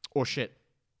 Or shit.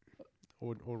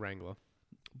 Or Wrangler.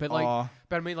 But like, Oh.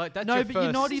 but I mean, like that's No, your but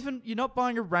first. you're not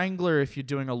buying a Wrangler if you're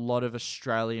doing a lot of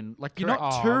Australian, like you're not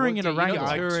Correct. touring in a You're not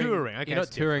Wrangler. touring. Okay, You're not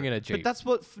it's touring in different. a Jeep. But that's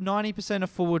what 90% of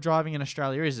four-wheel driving in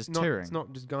Australia is Not, touring. It's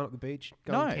not just going up the beach,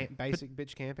 No, going but- basic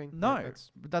bitch camping. No,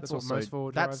 that's but that's what also most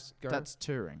four-wheel that's drives go. that's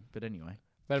touring. But anyway,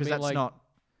 But I because mean, that's like, not.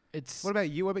 it's. What about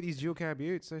you? What about these dual cab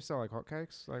utes? They sell like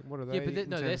hotcakes. Like what are they? Yeah, but in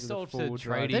they're terms of the sold to four-wheel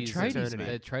drive? tradies. They're tradies, and-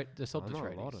 mate. They're sold to Not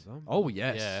tradies. a lot of them. Oh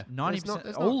yes, Yeah. 90%.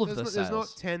 There's All of not- the there's not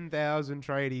sales. 10,000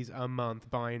 tradies a month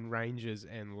buying Rangers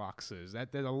and Luxes.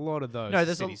 There's a lot of those No,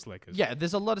 there's city a slickers. yeah.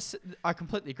 There's a lot of. I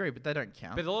completely agree, but they don't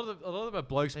count. But a lot of them are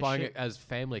blokes They're buying shit. it as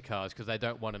family cars because they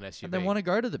don't want an SUV. and they want to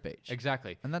go to the beach,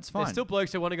 Exactly. and that's fine. There's still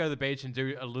blokes that want to go to the beach and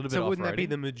do a little bit So of wouldn't that be off-roading.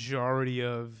 the majority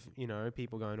of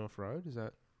people going off road? Is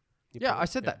that? your yeah, point? I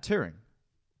said that touring.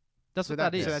 That's So what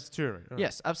that is. So that's touring. Alright.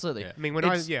 Yes, absolutely. Yeah. I mean, when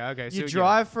It's- okay. So You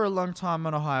drive for a long time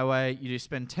on a highway. You just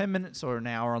spend 10 minutes or an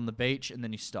hour on the beach, and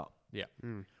then you stop. Yeah.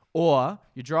 Or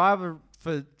you drive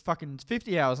for fucking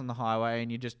 50 hours on the highway,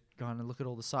 and you just go and look at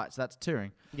all the sights. That's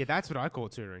touring. Yeah, that's what I call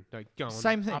touring. Like going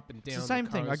Same thing. up and down. It's the same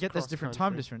thing. I coast, get there's cross different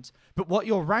time country. difference. But what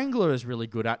your Wrangler is really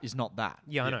good at is not that.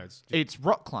 Yeah, I Yeah. know. It's It's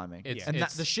rock climbing. It's- and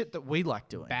that's it's- the shit that we like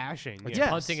doing. bashing. It's Yes.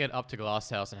 punting it up to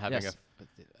Glasshouse and having Yes.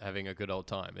 having a good old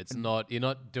time. It's not you're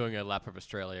not doing a lap of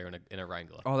Australia in a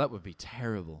Wrangler. Oh, that would be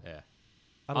terrible. Yeah.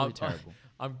 Utterly terrible.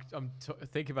 I'm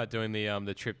thinking about doing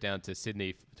the trip down to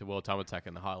Sydney to World Time Attack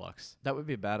in the Hilux. That would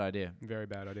be a bad idea. Very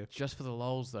bad idea. Just for the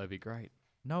lols though, it'd be great.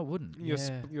 No, it wouldn't.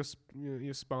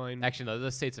 Your spine. Actually, no,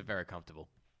 the seats are very comfortable.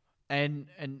 And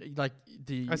like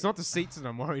the It's not the seats that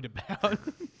I'm worried about.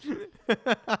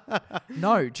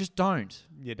 no, just don't.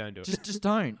 Yeah, don't do it. Just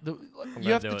don't. You gonna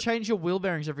have do to it. change your wheel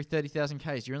bearings every 30,000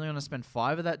 Ks. You really want to spend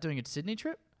 5 of that doing a Sydney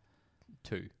trip?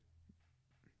 2.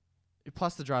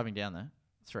 Plus the driving down there.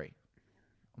 3.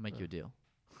 I'll make you a deal.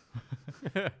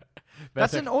 But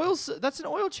That's it's an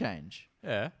oil change.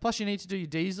 yeah. Plus you need to do your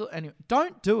diesel. Anyway,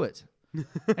 don't do it.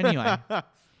 Anyway,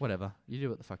 whatever. You do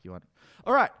what the fuck you want.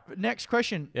 All right, next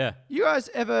question. Yeah. You guys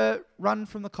ever run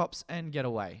from the cops and get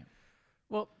away?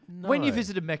 Well, no. When you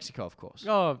visited Mexico, of course.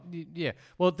 Oh, yeah.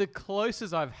 Well, the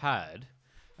closest I've had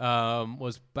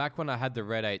was back when I had the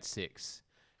Red 86.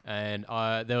 And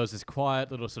there was this quiet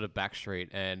little sort of back street.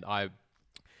 And I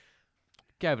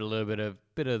gave it a little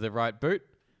bit of the right boot.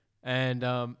 And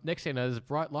next thing I know, there's a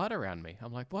bright light around me.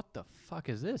 I'm like, what the fuck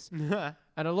is this?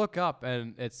 And I look up,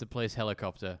 and it's the police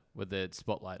helicopter with the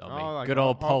spotlight on me. like Good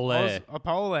old Polair. A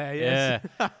Polair, yes.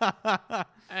 Yeah.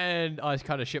 And I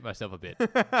kind of shit myself a bit.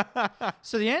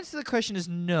 So the answer to the question is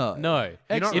no. No. You're not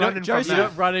Excellent. running from Joseph, You're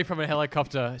not running from a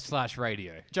helicopter /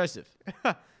 radio. Joseph.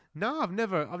 No, I've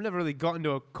never really gotten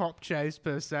to a cop chase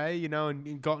per se, you know,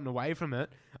 and gotten away from it.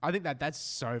 I think that's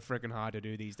so freaking hard to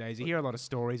do these days. You hear a lot of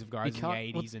stories of guys in the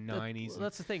 80s and 90s. Well,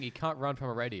 that's the thing. You can't run from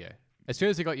a radio. As soon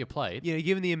as you got your plate. You know,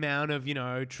 given the amount of, you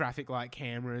know, traffic light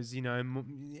cameras, you know,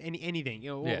 anything, you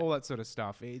know, Yeah. all that sort of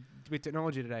stuff. With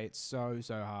technology today, it's so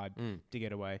hard to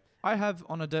get away. I have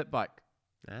on a dirt bike.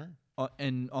 Ah.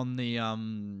 And on the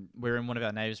we're in one of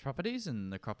our neighbours' properties,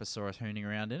 and the coppers saw us hooning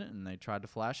around in it, and they tried to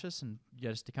flash us and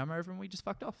get us to come over, and we just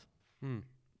fucked off.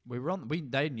 We were on.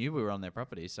 They knew we were on their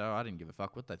property, so I didn't give a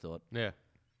fuck what they thought. Yeah.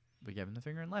 We gave them the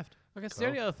finger and left. I guess the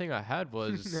only other thing I had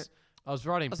was I was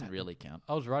riding. Doesn't really count.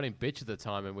 I was riding bitch at the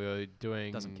time, and we were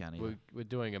doing. Doesn't count we either. were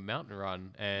doing a mountain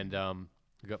run, and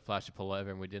we got flashed to pull over,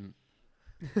 and we didn't.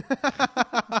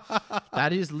 That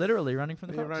is literally running from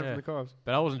the You're cops. running Yeah. from the cops.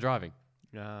 But I wasn't driving.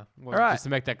 Nah. All right, Just to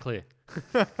make that clear.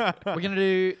 we're gonna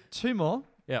do 2 more.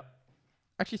 Yeah.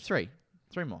 Actually,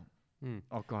 3 more.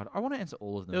 Oh god, I want to answer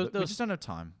all of them. There was- but there we was- just don't have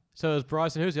time. So it was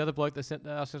Bryson. Who's the other bloke that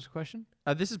asked us a question?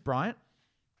 This is Bryant.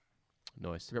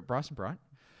 Nice. We've got Bryce and Bryant.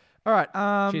 All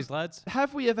right. Cheers, lads.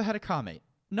 Have we ever had a car meet?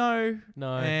 No.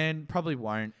 No. And probably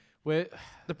won't. We're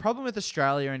The problem with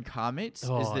Australia and car meets is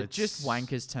Oh, that just it's-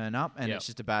 wankers turn up and Yep. it's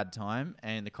just a bad time,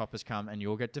 and the coppers come and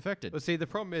you'll get defected. Well, see, the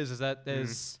problem is that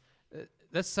there's,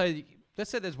 let's say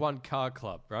there's one car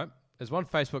club, right? There's one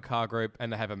Facebook car group,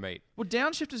 and they have a meet. Well,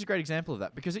 Downshift is a great example of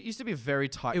that because it used to be a very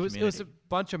tight It was community. a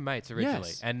bunch of mates originally,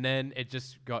 Yes. and then it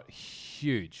just got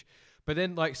huge. But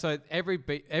then, like, so every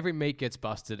meet gets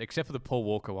busted except for the Paul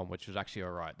Walker one, which was actually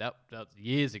all right. That was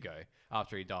years ago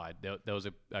after he died. There was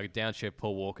a downshift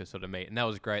Paul Walker sort of meet, and that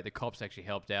was great. The cops actually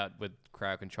helped out with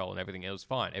crowd control and everything. It was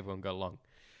fine. Everyone got along.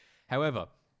 However,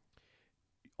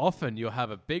 often you'll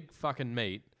have a big fucking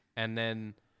meet, and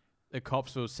then the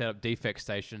cops will set up defect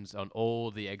stations on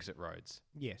all the exit roads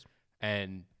Yes.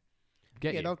 and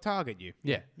get you. They'll target you.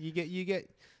 Yeah. You get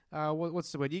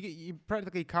what's the word? You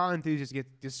practically car enthusiasts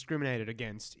get discriminated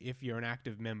against if you're an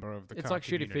active member of the It's car like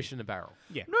shooting community. fish in a barrel.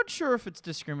 Yeah. I'm not sure if it's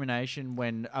discrimination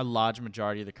when a large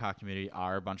majority of the car community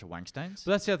are a bunch of wankstains.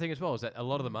 But that's the other thing as well, is that a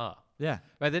lot of them are. Yeah.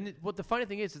 But then what the funny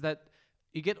thing is that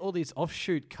you get all these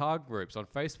offshoot car groups on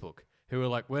Facebook who are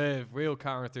like, we're real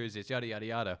car enthusiasts, yada, yada,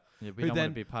 yada. Yeah, we who don't want then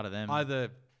to be part of them. Either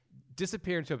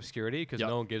disappear into obscurity because Yep.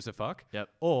 no one gives a fuck, Yep.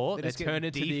 or They they just get turn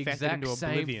into the defected exact into same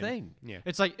oblivion. thing. Yeah.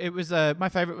 It's like it was my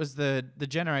favorite was the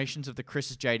generations of the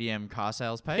Chris's JDM car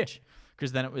sales page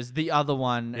because then it was the other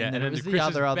one and then it was the Chris is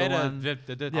other better,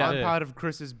 one. Yeah. I'm part of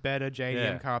Chris's better Yeah.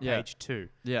 JDM car Yeah. page too.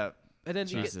 Yeah. And then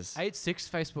Jesus. you get 8-6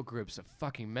 Facebook groups are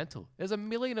fucking mental. There's a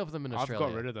million of them in I've Australia.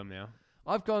 got rid of them now.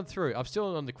 I've gone through. I'm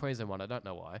still on the Queensland one. I don't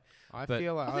know why. I But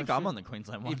feel like I think I'm on the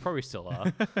Queensland one. You probably still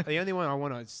are. the only one I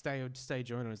want to stay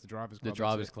joined on is the drivers The club.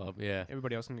 Drivers That's it. Club, yeah.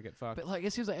 Everybody else can get fucked. But like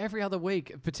it seems like every other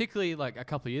week, particularly like a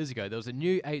couple of years ago, there was a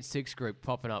new 8-6 group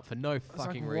popping up for no It's like,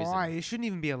 fucking reason. why? It shouldn't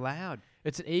even be allowed.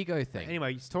 It's an ego thing.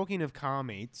 Anyway, talking of car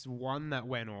meets, one that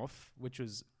went off, which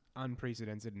was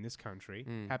unprecedented in this country,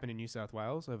 happened in New South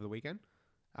Wales over the weekend.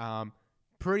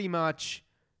 Pretty much,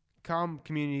 car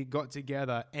community got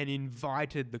together and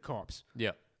invited the cops,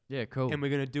 Yeah. Yeah, cool. and we're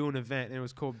going to do an event, and it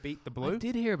was called Beat the Blue. I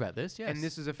did hear about this, yes. And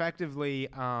this is effectively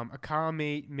a car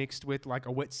meet mixed with like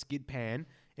a wet skid pan,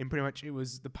 and pretty much it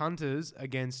was the punters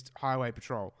against highway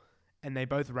patrol, and they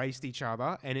both raced each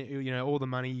other, and all the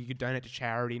money you could donate to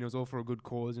charity, and it was all for a good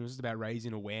cause, and it was just about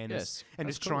raising awareness Yes, and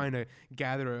that's just cool. trying to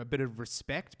gather a bit of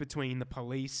respect between the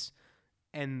police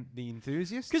and the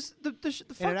enthusiasts. Because the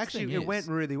And it went is,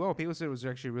 really well. People said it was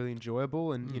actually really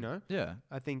enjoyable, and yeah.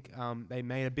 I think they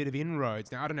made a bit of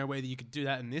inroads. Now I don't know whether you could do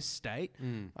that in this state,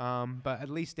 but at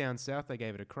least down south they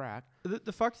gave it a crack.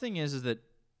 The fucked thing is that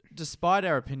despite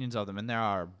our opinions of them, and there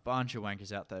are a bunch of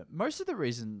wankers out there, most of the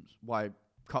reasons why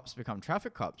cops become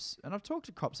traffic cops, and I've talked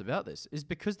to cops about this, is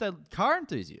because they're car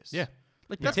enthusiasts. Yeah.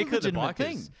 Like that's a Particularly the legitimate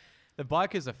bikers. thing. The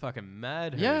bikers are fucking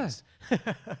mad. Yeah. hoods.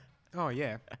 Oh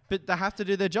yeah, But they have to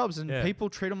do their jobs, and Yeah. people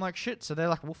treat them like shit. So they're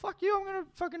like, "Well, fuck you! I'm gonna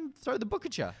fucking throw the book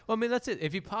at you." Well, I mean, that's it.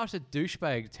 If you pass a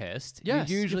douchebag test, Yes,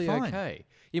 you're you're usually fine. okay.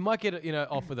 You might get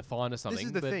off with a fine or something. this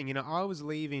is the but thing. I was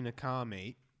leaving a car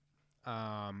meet,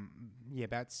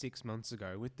 about 6 months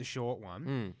ago with the short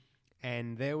one,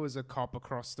 and there was a cop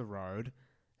across the road,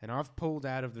 and I've pulled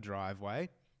out of the driveway,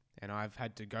 and I've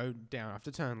had to go down. I have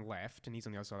to turn left, and he's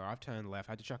on the other side. I've turned left.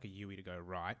 I had to chuck a Yui to go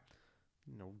right.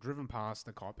 driven past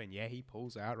the cop, and he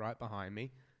pulls out right behind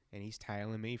me, and he's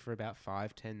tailing me for about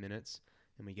 5-10 minutes,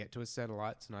 and we get to a set of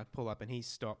lights, and I pull up, and he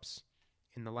stops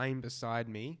in the lane beside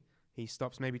me. He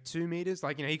stops maybe 2 meters.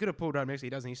 He could have pulled up next to me. He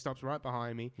doesn't. He stops right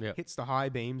behind me, hits the high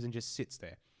beams, and just sits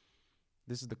there.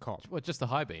 This is the cop. Well, just the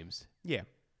high beams. Yeah.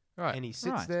 Right. And he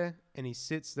sits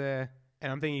there,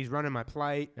 and I'm thinking he's running my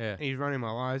plate, and he's running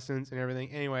my license and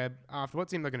everything. Anyway, after what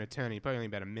seemed like an eternity, probably only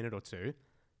about a minute or two,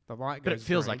 the light goes But it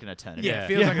feels green. like an eternity. Yeah, it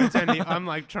feels like an eternity. I'm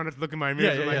trying to look in my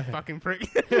mirror. I'm like, fucking prick.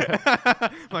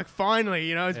 Like,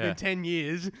 finally, it's been 10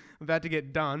 years. I'm about to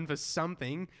get done for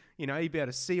something. You'd be able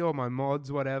to see all my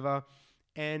mods, whatever.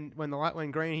 And when the light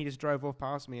went green, he just drove off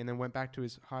past me and then went back to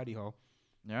his hidey hole.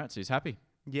 All right, so he's happy.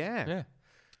 Yeah. Yeah.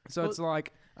 So it's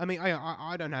like, I mean,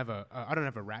 I don't have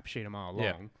a rap sheet a mile long.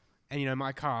 Yeah. And,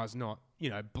 my car's not,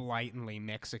 blatantly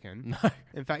Mexican. No.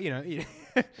 In fact,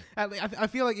 I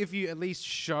feel like if you at least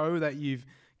show that you've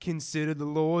considered the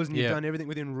laws and you've done everything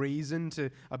within reason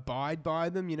to abide by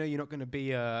them, you're not going to be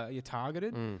you're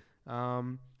targeted.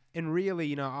 And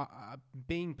really,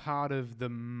 being part of the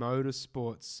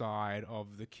motorsport side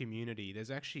of the community,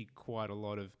 there's actually quite a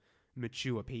lot of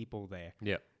mature people there.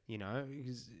 Yeah.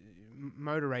 Because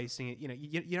motor racing,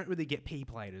 you don't really get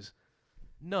P-platers.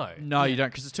 No. No, you don't,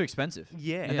 because it's too expensive.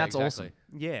 Yeah. And that's exactly. awesome.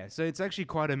 Yeah, so it's actually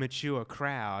quite a mature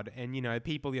crowd, and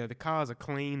people, the cars are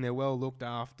clean, they're well looked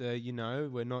after. They're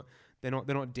not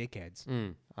dickheads.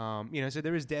 So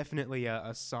there is definitely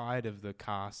a side of the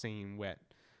car scene where,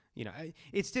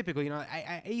 it's typical.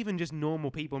 I even just normal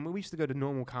people. I mean, we used to go to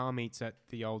normal car meets at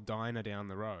the old diner down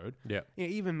the road. Yeah.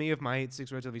 Even me with my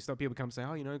 8.6 relatively stop, people come say,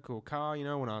 oh, cool car.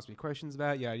 Want to ask me questions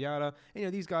about yada yada.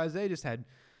 And, these guys, they just had,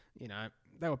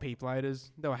 they were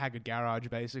P-platers. They were Haggard Garage,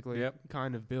 basically,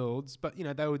 kind of builds. But,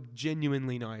 they were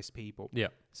genuinely nice people. Yeah.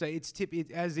 So it's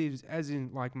as in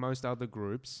like most other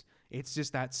groups, it's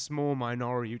just that small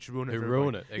minority which ruin it. Who for ruin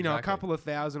everybody. it, A exactly. couple of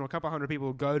thousand or a couple of hundred people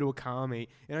will go to a car meet.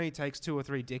 It only takes 2 or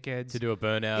 3 dickheads To do a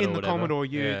burnout in or the whatever. Commodore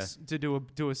Utes to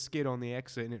do a skid on the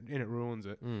exit, and it ruins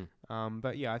it.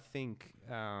 But yeah, I think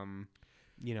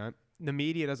the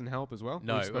media doesn't help as well.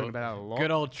 No. We've spoken about that a lot.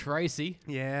 Good old Tracy.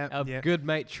 Yeah, Our yeah. good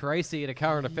mate Tracy at A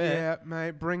Current Affair. Yeah,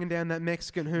 mate, bringing down that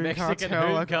Mexican hoon Mexican cartel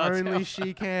hoon like cartel. only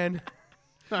she can.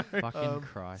 Fucking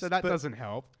Christ. So that doesn't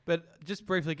help. But just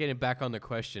briefly getting back on the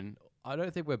question, I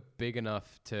don't think we're big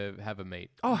enough to have a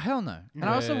meet. Oh, hell no. And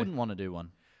I also Yeah. wouldn't want to do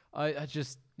one. I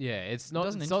just, it's not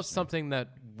doesn't it's not interest me. something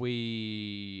that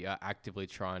we are actively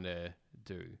trying to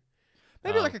do.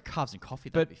 Maybe Um, like a carbs and coffee,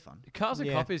 that'd but be fun. Cars and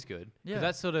Yeah. coffee is good. Yeah.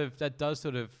 Yeah. That does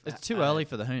sort of. It's too early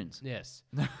for the hoons. Yes.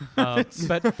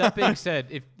 But that being said,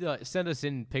 if send us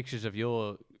in pictures of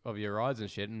your rides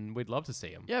and shit, and we'd love to see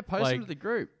them. Yeah, post them to the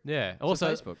group. Yeah.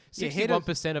 Also, Facebook. Yeah, hit us-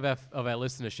 61% of our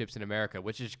listenerships in America,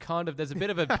 which is kind of there's a bit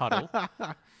of a puddle.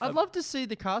 I'd love to see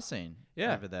the car scene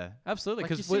over there. Absolutely, Like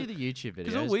you because see the YouTube videos.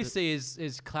 because all we but- see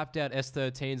is clapped out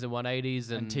S13s and 180s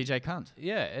and and TJ Cunt.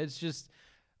 yeah, it's just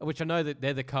which I know that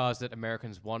they're the cars that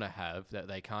Americans want to have that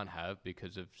they can't have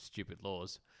because of stupid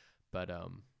laws, but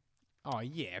Oh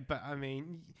yeah, but I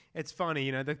mean, it's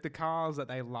funny, the cars that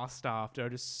they lust after are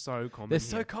just so common. they're here.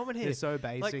 so common here. They're so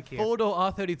basic like here. 4-door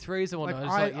R33s and whatnot.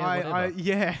 Like, It's like,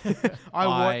 yeah,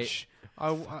 whatever.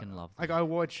 I fucking love like I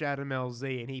watch Adam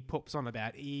LZ and he pops on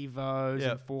about Evos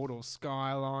Yeah. and 4-door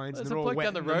Skylines. There's and they're a all bloke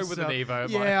down the wetting road with an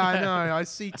themselves. Evo, mate. Yeah, I know. I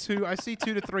see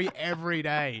 2 to 3 every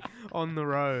day on the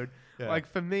road. Yeah. Like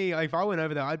for me, like, if I went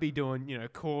over there, I'd be doing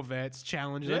Corvettes,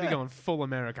 Challenges. I'd be Yeah. going full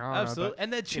Americana. Absolutely, but,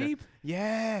 and they're cheap.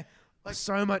 yeah, like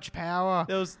so much power.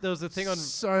 There was a thing on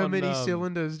so on, many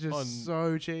cylinders, just on-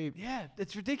 so cheap. Yeah, it's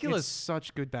It's ridiculous.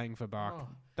 such good bang for buck. Oh.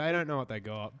 They don't know what they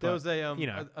got. There but, was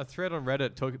a thread on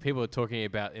Reddit. People were talking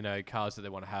about cars that they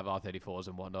want to have R34s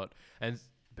and whatnot, and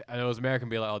there was American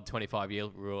be like 25-year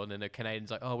rule, and then the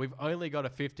Canadians like we've only got a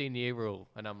 15-year rule,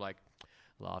 and I'm like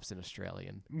laughs in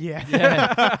Australian. Yeah.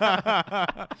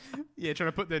 Yeah, trying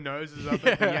to put their noses up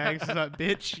at the Yanks. It's like,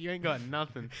 bitch, you ain't got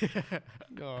nothing.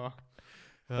 Oh.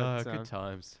 But, Good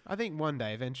times. I think one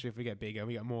day, eventually, if we get bigger,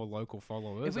 we get more local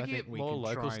followers. If we I get think we more can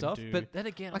local try and stuff, do but then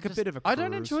again, like I'm a bit of a I don't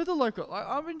cruise. enjoy the local.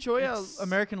 I enjoy our It's-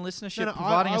 American listenership No, no,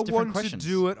 providing I us different want questions. to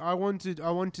do it. I want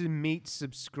to meet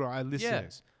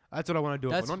listeners. That's what I want to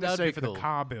do. That's- Not that'd necessarily be for cool. the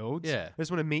car builds. Yeah. I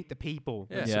just want to meet the people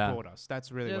that Yeah. support us.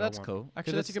 That's really Yeah, what that's I want. cool.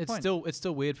 Actually, 'Cause that's a good point. It's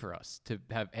still weird for us to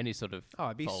have any sort of. Oh,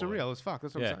 it'd be following. surreal as fuck.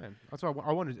 That's what Yeah. I'm saying. That's why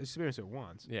I want to experience it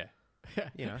once. Yeah.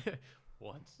 You know.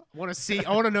 Once. I want to see.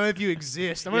 I want to know if you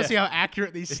exist. I want to see how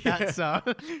accurate these stats are.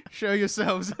 Show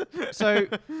yourselves. So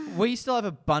we still have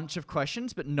a bunch of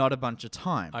questions, but not a bunch of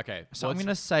time. Okay. So I'm going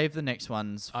to save the next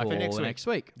ones for Okay. next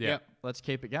week. Yeah. Yep. Let's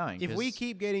keep it going. If we 'cause-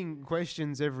 keep getting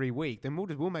questions every week, then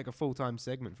we'll make a full-time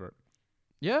segment for it.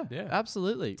 Yeah, Yeah.10,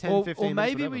 absolutely. 15 or minutes,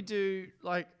 maybe whatever. we do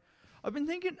like I've been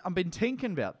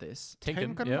thinking about this. Tinkin,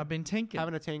 Tinkin? yeah. I've been thinking.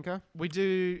 Having a tinker. We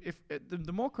do if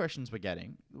the more questions we're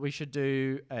getting, we should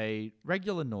do a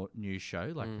regular news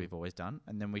show like we've always done,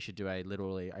 and then we should do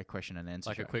literally a question and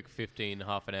answer Like show. a quick 15,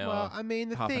 half an hour. Well, I mean,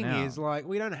 the half an thing hour. is, like,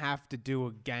 we don't have to do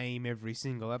a game every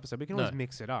single episode. We can always No.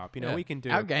 mix it up. You know, Yeah. we can do.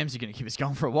 Our games are going to keep us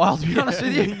going for a while, to be honest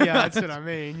with you. yeah, that's what I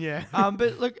mean. Yeah.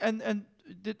 But look, and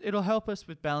it'll help us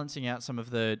with balancing out some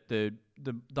of the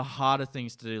harder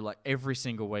things to do. Like every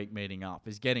single week meeting up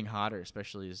is getting harder,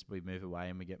 especially as we move away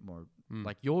and we get more.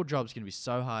 Like your job's going to be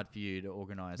so hard for you to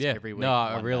organize yeah. every week. No,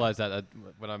 I one day. realize that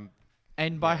when I'm.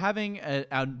 And by having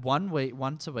our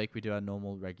once a week, we do our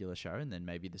normal regular show, and then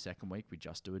maybe the second week we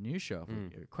just do a news show,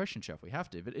 a question show if we have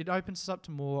to. But it opens us up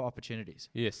to more opportunities.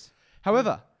 Yes.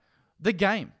 However, the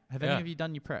game. Have any Yeah. of you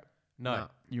done your prep? No.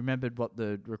 You remembered what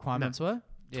the requirements were?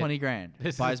 Yeah. 20 grand.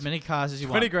 This Buy is as many cars as you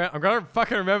 20 want. grand. I'm going to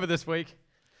fucking remember this week.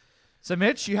 So,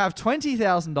 Mitch, you have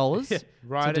 $20,000 to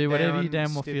Write do it whatever down, you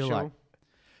damn well feel Stitchell. like.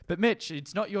 But, Mitch,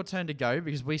 it's not your turn to go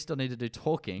because we still need to do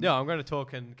talking. No, I'm going to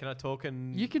talk and can I talk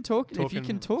and. You can talk. If you Talk can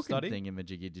and talk study? and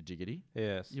thingy-majiggy-jiggity,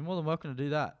 Yes. you're more than welcome to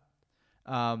do that.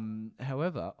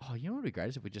 However, you know what would be great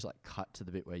is if we just like cut to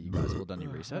the bit where you guys have all done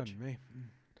your research. Pardon me.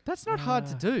 That's not hard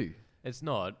to do. It's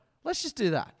not. Let's just do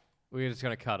that. We're just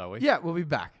going to cut, are we? Yeah, we'll be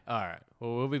back. All right.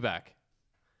 Well, we'll be back.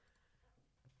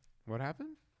 What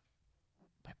happened?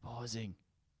 By pausing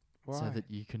Why? so that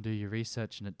you can do your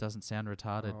research and it doesn't sound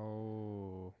retarded.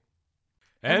 Oh.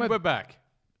 And we're- we're back.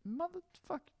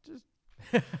 Motherfucker, just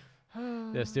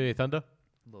Yeah, steal your thunder.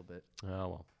 a little bit. Oh,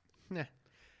 well. Yeah.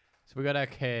 So we got our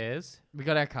cares. We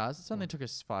got our cars. It's only took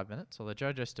us 5 minutes, although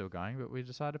Jojo's still going, but we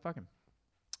decided to fuck him.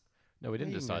 No, we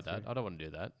didn't you can go decide that. through. I don't want to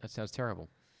do that. That sounds terrible.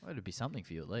 Well, it'd be something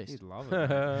for you at least. He'd love it.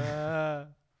 man.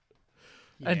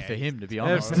 And for Yeah, him, to be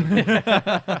honest.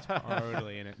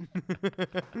 Totally in it.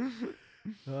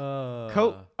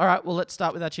 Cool. All right, well, let's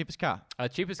start with our cheapest car.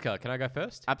 Cheapest car. Can I go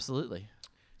first? Absolutely.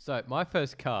 So my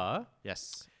first car,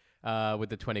 Yes. with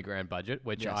the 20 grand budget,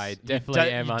 which Yes. I You definitely do-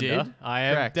 am you under. did? I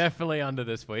am Correct. definitely under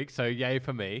this week. So yay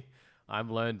for me.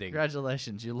 I'm learning.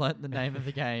 Congratulations. You learnt the name of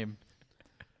the game.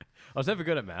 I was never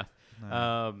good at math.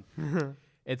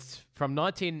 It's from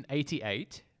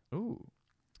 1988. Ooh.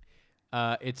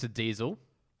 It's a diesel,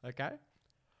 Okay.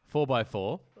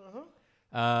 4x4.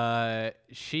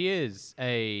 She is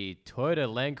a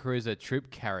Toyota Land Cruiser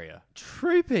Troop Carrier.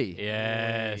 Troopy.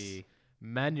 Yes. Hey.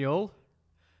 Manual,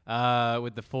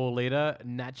 with the 4-liter,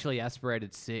 naturally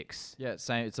aspirated 6. Yeah,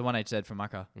 same. It's the 1HZ from my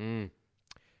car. And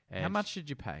How much did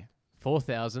you pay?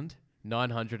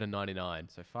 4,999.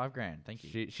 So $5,000. Thank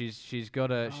you. She's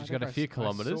got a Oh, I few think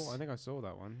kilometers. I think I saw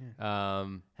that one. Yeah.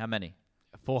 How many?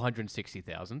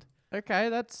 460,000. Okay,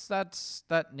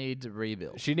 that needs a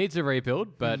rebuild. She needs a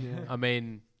rebuild, but I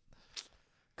mean,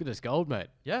 goodness gold, mate.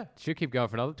 Yeah, She'll keep going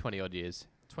for another 20 odd years.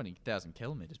 20,000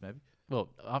 kilometers maybe. Well,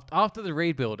 after the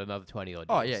rebuild, another 20 odd years.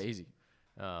 Oh yeah, easy.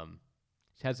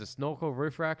 She has a snorkel,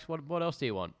 roof racks. What else do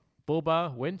you want? Bull bar,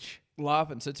 winch.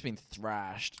 Laughing, so it's been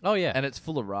thrashed. Oh yeah. And it's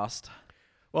full of rust.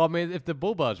 Well, I mean, if the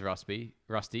bull bar's rusty,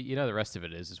 you know the rest of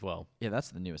it is as well. Yeah,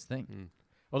 that's the newest thing.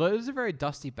 Although it is a very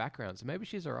dusty background, so maybe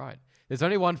she's all right. There's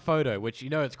only one photo, which you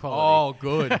know it's quality.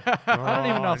 Good. I don't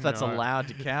even know if that's no. allowed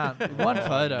to count. One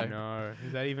photo. No,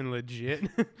 is that even legit?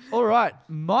 All right,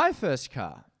 my first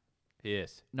car,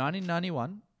 Yes.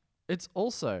 1991. It's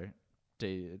also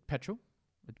petrol.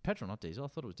 It's petrol, not diesel. I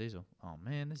thought it was diesel. Oh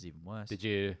man, this is even worse. Did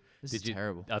you? This did is you?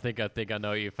 terrible. I think I know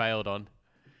what you failed on.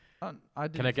 I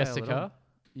Can I guess the car?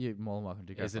 You're more than welcome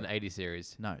to go. It's for an it. 80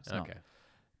 series. No, it's not. Okay.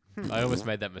 I almost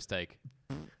made that mistake.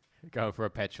 Going for a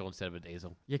petrol instead of a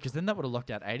diesel. Yeah, because then that would have locked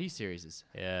out 80 series.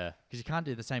 Yeah. Because you can't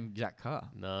do the same exact car.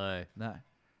 No. No.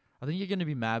 I think you're going to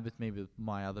be mad with me with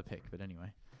my other pick, but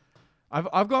anyway.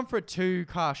 I've gone for a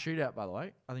 2-car shootout, by the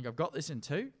way. I think I've got this in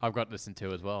 2. I've got this in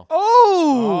 2 as well.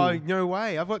 Oh, no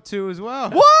way. I've got 2 as well.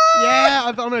 What? Yeah,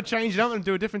 I'm going to change it up and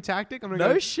do a different tactic. I'm going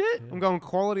No go, shit. I'm going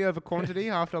quality over quantity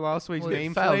after last week's Well, it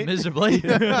game failed fleet. miserably. Oh,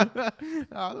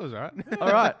 that was all right.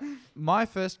 All right. My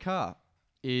first car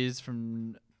is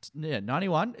from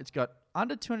 91. It's got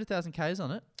under 200,000 Ks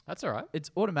on it. That's all right.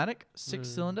 It's automatic,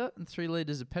 6-cylinder, and 3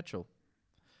 litres of petrol.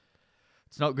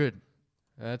 It's not good.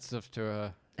 That's up to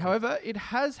a... However, it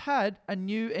has had a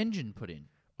new engine put in.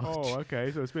 Oh,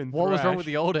 okay. So it's been What was wrong with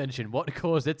the old engine? What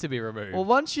caused it to be removed? Well,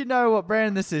 once you know what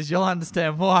brand this is, you'll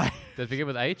understand why. Does it begin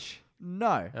with H?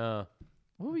 No.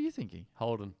 What were you thinking?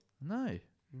 Holden. No.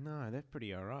 No, they're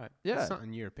pretty all right. Yeah. It's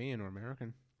something European or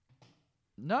American.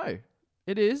 No.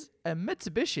 It is a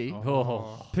Mitsubishi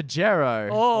Oh. Pajero.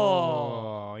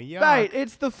 Oh, yeah. Mate,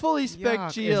 it's the fully spec Yuck.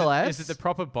 GLS. Is it the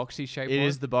proper boxy shape? It one?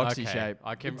 is the boxy Okay, shape.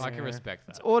 I can Yeah. respect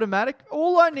that. It's automatic.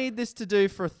 All I need this to do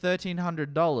for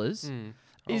 $1,300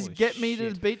 is Holy get me to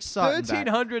shit. the beach site and back.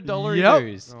 $1,300 Yep.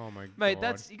 use. Oh my god.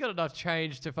 Mate, you got enough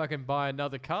change to fucking buy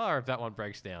another car if that one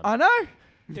breaks down. I know.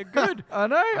 You're good. I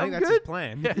know. I I'm think that's his good.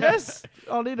 plan. Yes.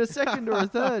 I'll need a second or a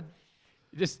third.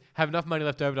 You just have enough money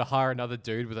left over to hire another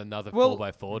dude with another Well-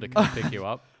 4x4 to come pick you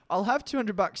up. I'll have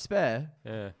 $200 spare.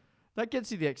 Yeah. That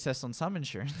gets you the excess on some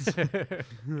insurance.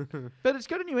 But it's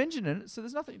got a new engine in it, so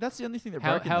there's nothing. That's the only thing that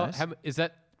broke in those. Is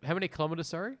that how many kilometers?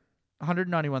 Sorry,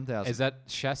 191,000. is that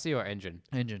chassis or engine?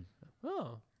 engine?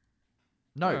 Oh,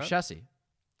 No, Alright. chassis.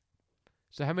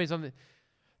 so how many's on the?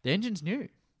 The engine's new.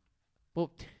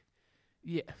 Well,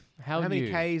 yeah. How How many new?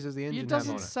 Ks does the engine It have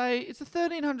doesn't on it? say. It's a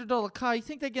 $1,300 car. You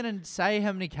think they're going to say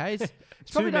how many Ks?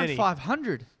 It's Too probably done many.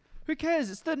 500. Who cares?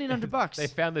 It's $1,300. They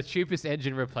found the cheapest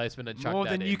engine replacement and chucked More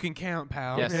that than in. you can count,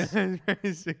 pal. Yes.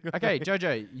 Okay,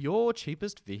 Jojo, your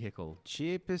cheapest vehicle.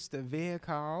 Cheapest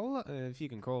vehicle, if you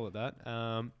can call it that,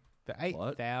 for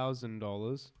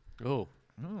 $8,000. Oh,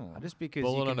 Oh. Just because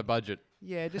balling you on can, a budget.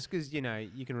 yeah, just because you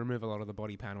can remove a lot of the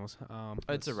body panels. It's a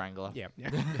that's- Wrangler. Yeah.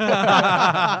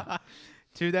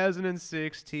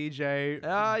 2006 TJ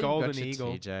Ah, you Golden got your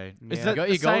Eagle. TJ. Yeah. Is that Got the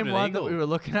your same Golden one that Eagle. we were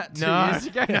looking at 2 No, years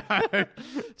ago?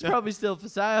 It's probably still for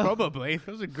sale. Probably. It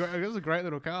was a great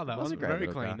little car. That It was one. a great Very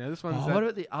little clean. car. Now, this Oh, one's what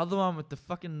about the other one with the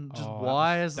fucking just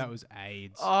wires? That was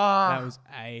AIDS. Ah. That was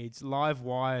AIDS. Live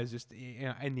wires just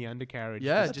in the undercarriage.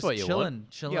 yeah, That's just what you want.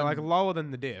 chilling. Yeah, like lower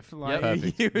than the diff. Like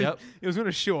Perfect. Yep. it was going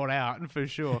to short out for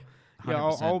sure. Yeah,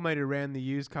 100%. old mate around the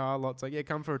used car lots. Like, yeah,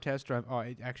 come for a test drive. Oh,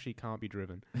 it actually can't be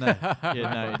driven. No, yeah,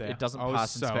 no, Right it doesn't I was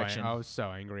pass so inspection. I was so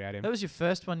angry at him. That was your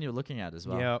first one you were looking at as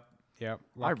well. Yep. I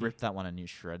Lucky. ripped that one a new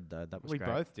shred though. That was We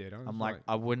great. both did. I was I'm like,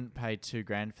 I wouldn't pay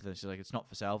 $2,000 for this. She's like, it's not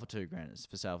for sale for $2,000. It's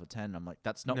for sale for 10. I'm like,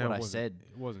 that's not no, what it I wasn't. said.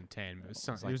 It wasn't 10. It was, It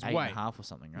some, was it like was 8.5 way. or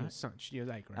something, It right? was, such, it was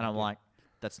 8 grand. And I'm yeah. like,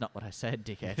 that's not what I said,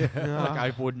 dickhead. Like,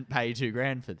 I wouldn't pay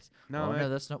 $2,000 for this. No, Oh, mate. no,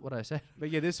 that's not what I said. But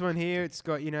yeah, this one here, it's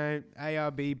got,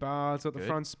 ARB bar, it's got the Good.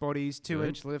 front spotties,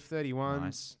 2-inch lift, 31s,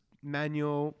 Nice.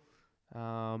 manual.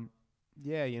 Yeah,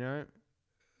 I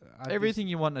just- Everything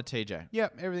you want in a TJ.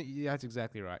 Yep, everything. Yeah, that's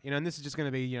exactly right. And this is just going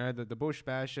to be, the bush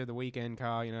basher, the weekend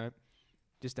car,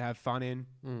 just to have fun in,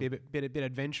 be a bit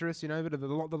adventurous, bit of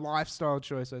the lifestyle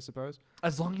choice, I suppose.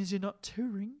 As long as you're not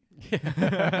touring.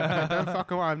 Don't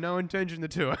fuck away. I have no intention to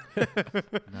tour.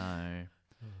 No.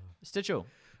 Stitchell.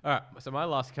 All right, so my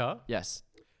last car Yes.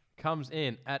 comes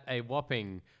in at a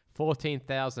whopping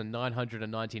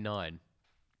 14,999.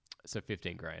 So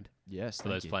 15 grand Yes. for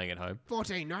thank those you. playing at home.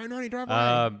 14,990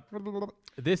 drive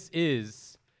This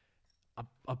is,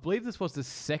 I believe this was the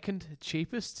second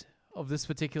cheapest of this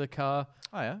particular car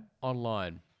Oh, yeah.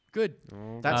 online Good.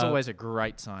 That's Uh, always a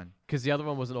great sign. because the other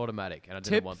one was an automatic and I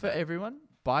didn't Tip want for that. everyone,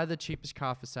 buy the cheapest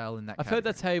car for sale in that I've heard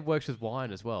that's how it works with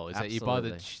wine as well. Is that you buy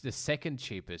the Absolutely. the second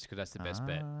cheapest because that's the best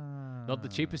bet. Not the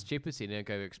cheapest. You don't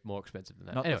go more expensive than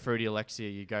that. Not Anyway, the Fruity Alexia,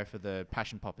 you go for the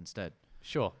Passion Pop instead.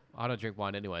 sure. I don't drink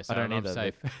wine anyway, so I don't I'm either,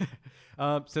 safe.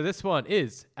 So this one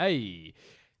is a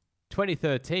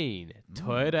 2013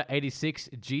 Toyota 86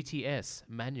 GTS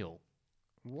manual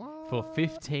What? for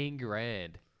 15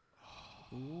 grand.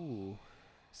 Ooh.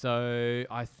 So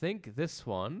I think this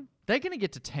one, They're going to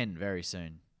get to 10 very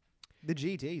soon. The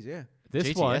GTs, yeah.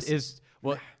 this one GTS? is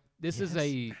what this is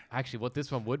Yes. actually what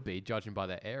this one would be, judging by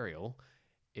the aerial.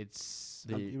 It's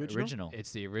The original? original.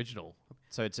 it's the original.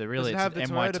 So it's a Does really it it's have an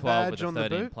the MY12 Toyota badge with a on the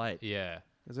 13 boot? plate. Yeah.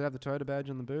 Does it have the Toyota badge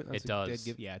on the boot? It a does. dead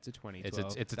gift. Yeah, it's a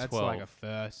 2012. It's a That's 12. like a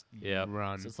first Yep.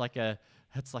 run. So it's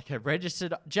like a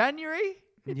registered January.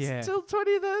 It's Yeah. still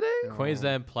 2013.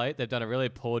 Queensland plate. They've done a really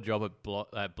poor job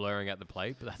at blurring out the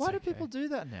plate, but that's Why do okay. people do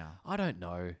that now? I don't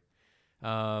know.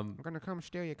 I'm going to come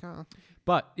steal your car.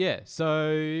 But yeah,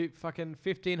 so fucking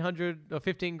 1,500 or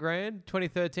 15 grand,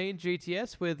 2013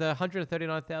 GTS with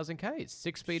 139,000 Ks,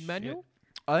 6-speed manual.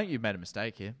 I think you've made a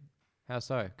mistake here. How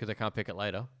so? Because I can't pick it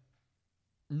later.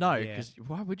 No, Yeah. because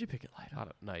why would you pick it later? I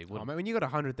don't know. You Oh, wouldn't. man, when you got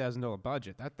 $100,000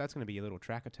 budget, that's going to be your little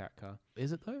track attack car.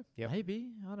 Is it though? Yep. Maybe.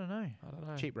 I don't know. I don't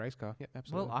know. Cheap race car. Yep,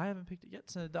 absolutely. Well, I haven't picked it yet,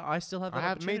 so I still have that I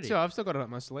have, me opportunity. too. I've still got it up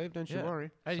my sleeve. Don't you Yeah.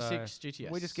 worry. 86 GTS.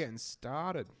 We're just getting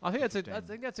started. I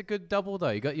think that's a good double though.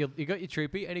 You got your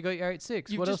Troopy and you got your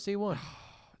 86. You've What just- else do you want?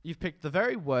 You've picked the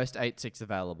very worst 86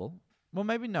 available. Well,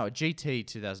 maybe no. A GT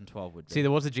 2012 would be. See,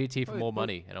 there was a GT for Well, more well-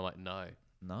 money, and I'm like, no.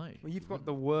 no. Well, you've got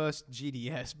the worst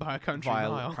GDS by a country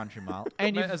Vile mile. country mile.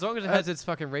 And Mate, you've as long as it has its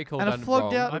fucking recall and a done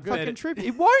flogged wrong, out I'm fucking good. troop.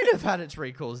 It won't have had its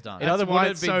recalls done. It either That's why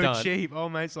wouldn't it's have been so done. cheap. Oh,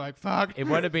 mate's like, fuck. It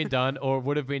won't have been done, or it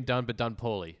would have been done but done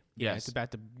poorly. Yeah, Yes. it's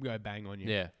about to go bang on you.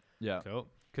 Yeah. Yeah. Cool.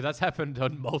 Because that's happened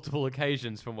on multiple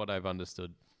occasions from what I've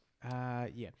understood.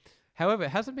 Yeah. However, it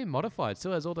hasn't been modified.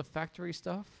 Still has all the factory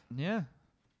stuff. Yeah.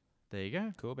 There you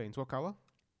go. Cool beans. What color?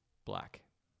 Black.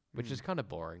 Which is kind of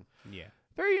boring. Yeah.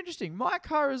 Very interesting. My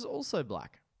car is also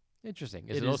black. Interesting.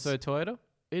 Is It it also a Toyota?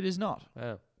 It is not.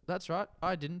 Oh. That's right.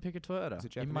 I didn't pick a Toyota Is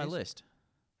it in my Japanese? list.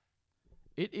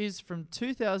 It is from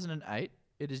 2008.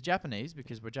 It is Japanese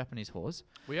because we're Japanese whores.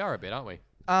 We are a bit, aren't we?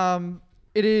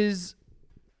 It is.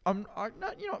 No,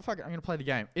 you know what? Fuck it. I'm gonna play the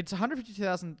game. It's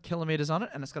 152,000 kilometers on it,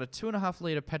 and it's got a 2.5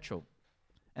 liter petrol,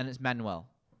 and it's manual,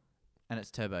 and it's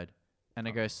turboed, and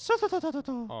it goes.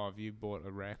 Oh, have you bought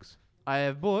a Rex? I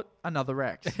have bought another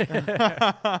Rex,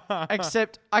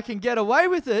 except I can get away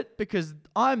with it because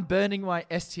I'm burning my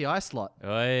STI slot.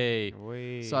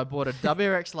 Oi. So I bought a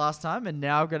WRX last time, and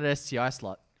now I've got an STI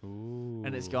slot, Ooh.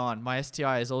 and it's gone. My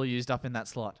STI is all used up in that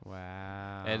slot.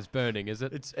 Wow. And it's burning, is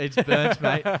it? It's burnt,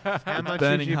 mate. How much did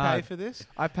burning you pay hard. for this?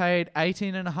 I paid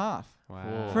 18.5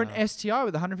 Wow. for an STI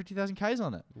with 150,000 Ks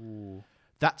on it. Ooh.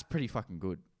 That's pretty fucking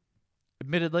good.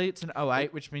 Admittedly, it's an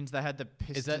 08, which means they had the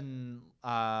Is that- piston.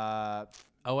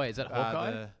 Oh, wait, is that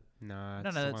Hawkeye? No, No, it's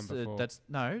no, the that's one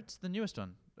before. it's the newest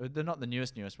one. They're not the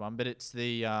newest one, but it's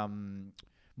the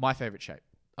my favorite shape.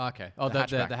 Okay. Oh, The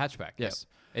the hatchback. Yes.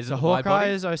 Yep. Is So it a wide Hawkeye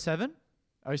body? is 07,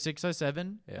 06,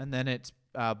 07, Yeah. and then it's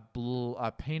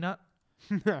Peanut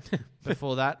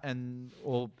before that,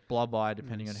 or Blob Eye,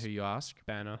 depending on who you ask.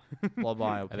 Banner. Blob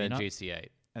Eye or And then Peanut. GC8.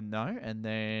 And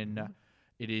then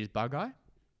it is Bug Eye,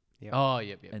 Yep. Oh,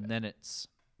 yep. and then it's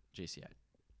GC8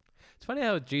 It's funny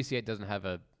how GC8 doesn't have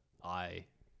a I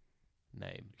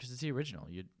name. because it's the original.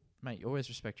 You always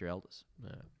respect your elders.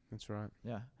 No. That's right.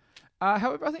 Yeah.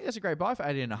 However, I think that's a great buy for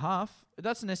 18.5.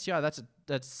 That's an STI.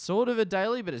 That's sort of a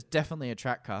daily, but it's definitely a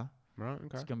track car. Right. Okay.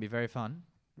 It's gonna be very fun.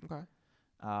 Okay.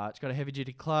 It's got a heavy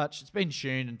duty clutch. It's been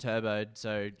tuned and turboed,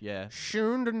 so yeah.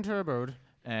 Tuned and turboed.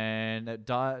 And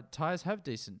tires have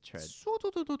decent tread.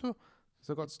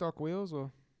 So it got stock wheels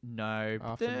or No,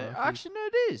 but Aftermarket. actually no,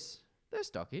 it is. They're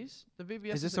stockies. The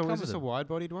VBS is this that come is with this a them. wide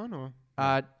bodied one or?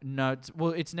 No,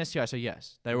 it's an STI, so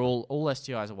yes, they're all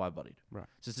STIs are wide bodied. Right.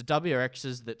 So it's the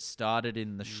WRXs that started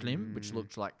in the Schlim, which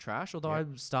looked like trash. Although Yep.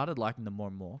 I started liking them more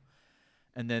and more.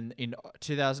 And then in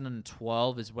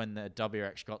 2012 is when the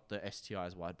WRX got the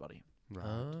STIs wide body. Right.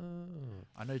 Oh.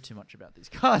 I know too much about these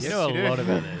cars. You know you a do. lot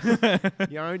about this.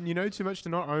 You know too much to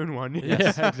not own one. Yeah,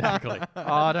 exactly.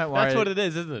 Oh, don't worry. That's what it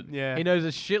is, isn't it? Yeah. He knows a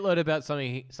shitload about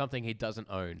something he doesn't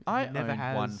own. I Never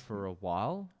owned one has. for a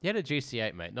while. He had a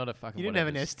GC8, mate, not a fucking You didn't have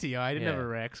an whatever. STI. You didn't have Yeah. a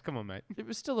Rex. Come on, mate. It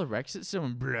was still a Rex. It still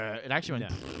went bleh. It actually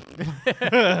went.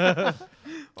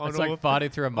 It's like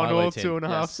farting through a on Milo all tin. 2.5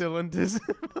 Yes. cylinders.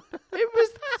 It was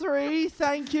 3.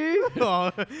 Thank you.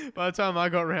 Oh, by the time I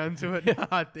got round to it,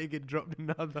 I think it dropped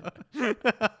another.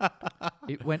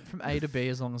 It went from A to B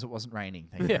as long as it wasn't raining.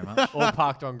 Thank you very much. Or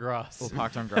parked on grass. Or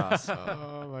parked on grass.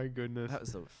 Oh my goodness. That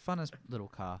was the funnest little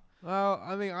car. Well,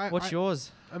 I mean, What's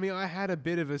yours? I mean, I had a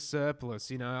bit of a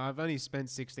surplus. You know, I've only spent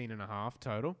 16.5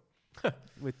 total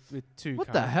with two. What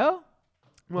cars. the hell?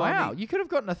 Well, I wow, mean- you could have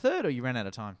gotten a third, or you ran out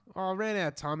of time. I ran out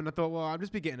of time, and I thought, well, I'll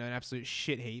just be getting an absolute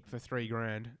shit heap for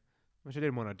 $3,000, which I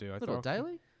didn't want to do. I Little thought,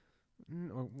 daily?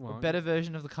 well, A better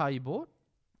version of the car you bought?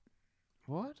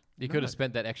 What? You could have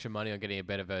spent that extra money on getting a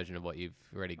better version of what you've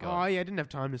already Oh got. yeah, I didn't have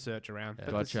time to search around. Yeah.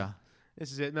 But this- Gotcha.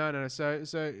 This is it. No. So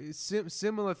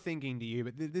similar thinking to you,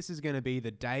 but this is going to be the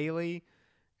daily,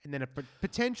 and then a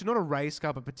potential, not a race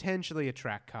car, but potentially a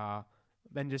track car,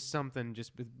 then just something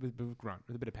just with grunt,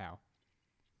 with a bit of power.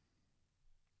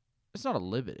 It's not a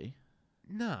Liberty.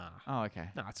 Nah, Oh, okay.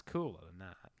 it's cooler than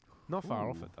that. Not far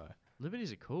off it though.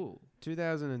 Liberties are cool.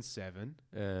 2007.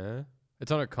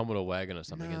 It's on a Commodore wagon or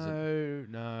something, is it?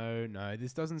 No.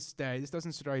 This doesn't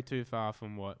stray too far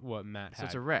from what Matt So had.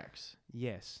 it's a Rex.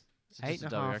 Yes, So just a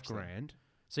 $8.5 WRX then. grand.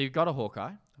 So you've got a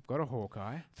Hawkeye. I've got a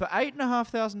Hawkeye. For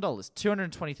 $8,500,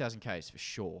 220,000 Ks for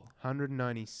sure.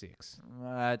 196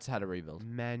 It's had a rebuild.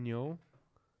 manual.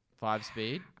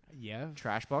 5-speed. Yeah.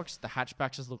 Trash box. The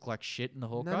hatchbacks just look like shit in the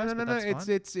Hawkeyes. No. but that's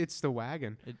fine. It's the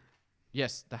wagon.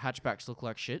 Yes, the hatchbacks look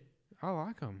like shit. I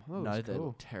like them. Oh, No, it's they cool.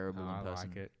 look terrible I in like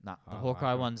person. it. Nah, the I Hawkeye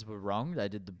like 'em. ones were wrong. They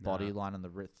did the body Nah. line on the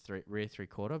rear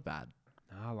three-quarter bad.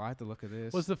 I like the look of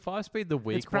this. Was the 5-speed the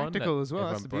weak it's practical one as well.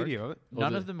 That's the beauty of it.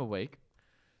 None of them are weak.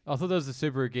 I thought there was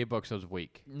the Subaru gearbox that was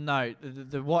weak. No,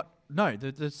 the what? No,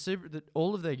 the Subaru,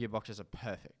 all of their gearboxes are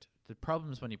perfect. The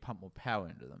problem is when you pump more power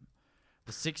into them.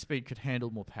 The 6-speed could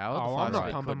handle more power. Oh, the I'm not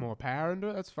 5-speed pumping couldn't. more power into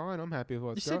it. That's fine. I'm happy with You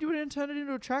what's said you were going to turn it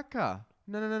into a track car.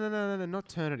 No, not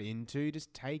turn it into.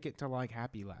 Just take it to like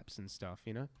Happy Laps and stuff,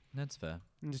 you know? That's fair.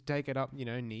 And just take it up,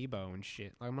 Nebo and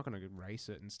shit. Like, I'm not going to race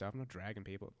it and stuff. I'm not dragging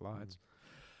people at the lights.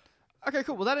 Okay,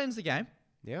 cool. Well, that ends the game.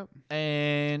 Yep.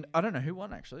 And I don't know who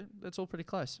won, actually. That's all pretty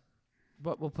close.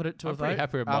 But we'll put it to a I'm vote pretty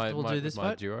happy with after my, we'll my, do this with my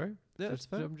vote. duo. Yeah, that's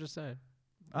fair. I'm just saying.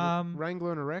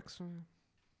 Wrangler and a Rex.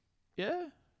 Yeah.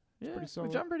 pretty We've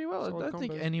solid- done pretty well. I solid don't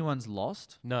think combos. anyone's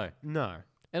lost. No. No.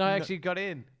 And I No. actually got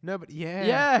in. No, but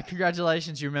Yeah,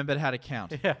 congratulations. You remembered how to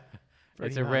count. Yeah. Pretty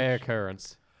It's a rare much.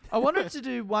 occurrence. I wanted to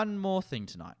do one more thing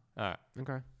tonight. All right.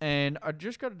 Okay. And I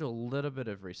just got to do a little bit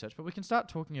of research, but we can start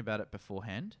talking about it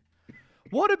beforehand.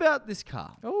 What about this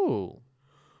car? Oh.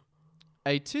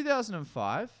 A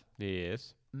 2005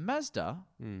 Yes. Mazda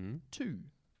Mm. 2.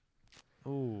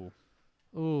 Ooh.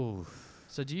 Ooh.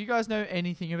 So do you guys know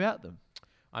anything about them?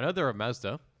 I know they're a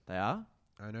Mazda. They are.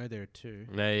 I know there are two.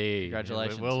 Hey.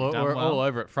 Congratulations, We're, you've done we're well. all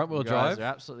over it. Front wheel You guys drive. are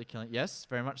absolutely killing. Yes,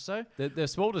 very much so. They're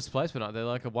small displacement, aren't they? They're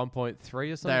like a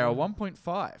 1.3 or something? They are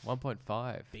 1.5.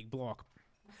 1.5. Big block.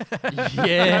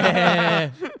 Yeah.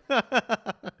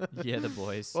 Yeah, the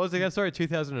boys. What was it again? Sorry,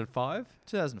 2005?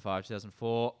 2005,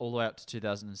 2004, all the way up to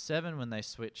 2007 when they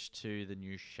switched to the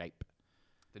new shape.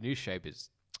 The new shape is...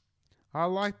 I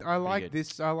like good.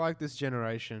 this. I like this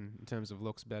generation in terms of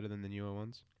looks better than the newer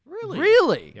ones.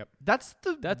 Really? Yep. That's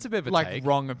That's a bit of a like take.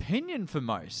 wrong opinion for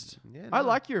most. Yeah. I no.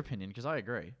 like your opinion because I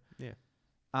agree. Yeah.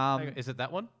 Hang on, is it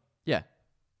that one? Yeah.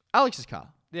 Alex's car.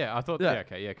 Yeah, I thought... Yeah. Yeah,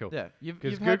 okay, yeah, cool. Yeah. You've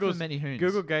 'Cause had for Google's- many hoons.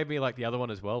 Google gave me like the other one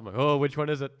as well. I'm like, oh, which one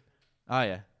is it? Oh,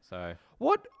 yeah. So...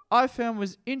 What I found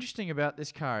was interesting about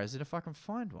this car is that if I can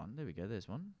find one, there we go, there's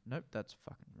one. Nope, that's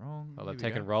fucking wrong. Oh, Here they're we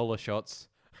taking go. roller shots.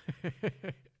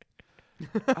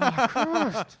 Oh,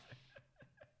 Christ.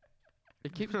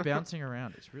 It keeps bouncing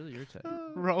around. It's really irritating.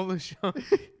 Roller shot.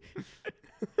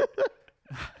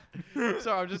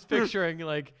 So I'm just picturing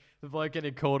like the bloke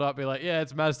getting called up, be like, yeah,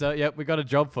 it's Mazda. Yep, we got a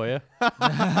job for you.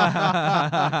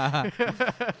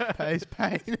 Pays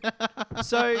pain.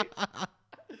 So,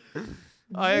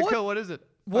 Oh, yeah, What- cool. What is it?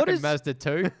 what Fucking is- Mazda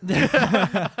 2?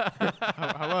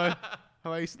 Hello.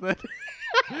 Hello, you sled.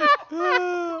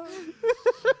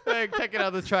 Hey, take it out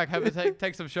of the track. Have it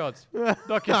take some shots.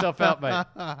 Knock yourself out, mate.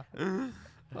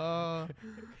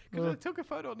 Because I took a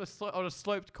photo on a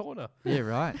sloped corner. yeah,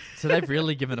 right. So they've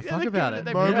really given a fuck they've about given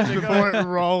it. it- Moments Yeah. before it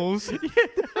rolls.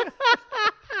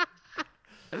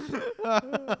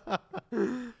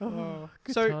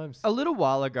 So times. a little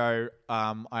while ago,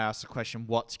 I asked the question,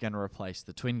 what's going to replace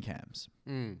the twin cams?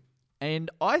 Mm.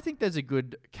 And I think there's a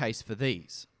good case for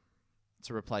these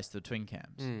to replace the twin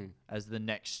cams Mm. as the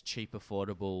next cheap,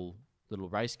 affordable little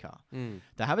race car. Mm.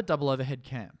 They have a double overhead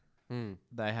cam. Mm.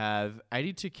 They have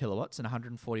 82 kilowatts and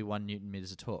 141 newton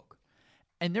meters of torque.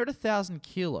 And they're at 1,000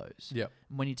 kilos. Yep.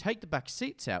 And when you take the back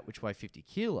seats out, which weigh 50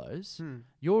 kilos, Hmm.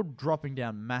 you're dropping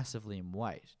down massively in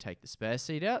weight. Take the spare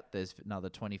seat out, there's another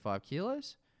 25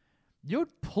 kilos. You're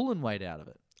pulling weight out of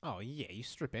it. Oh yeah, you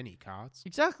strip any car, it's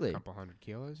Exactly. a couple 100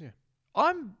 kilos. Yeah.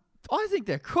 I think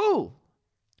they're cool.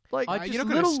 Like, I just You're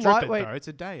not going to little strip lightweight. it though. It's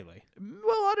a daily.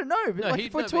 Well, I don't know. But No, like, he-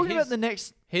 if we're no, but talking about his- the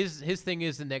next... His thing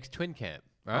is the next twin cam,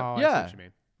 right? Oh, I see Yeah. what you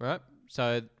mean. Right.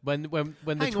 So when the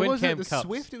Hang on, twin was it cam the cups,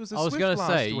 Swift? It was the I was Swift gonna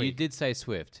last say you week. did say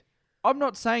Swift. I'm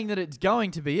not saying that it's going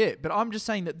to be it, but I'm just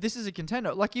saying that this is a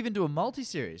contender. Like, even do a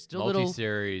multi-series. Do a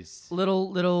Multi-series.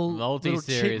 little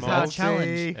Multi-series. cheap car Multi.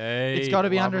 challenge. Hey. It's got to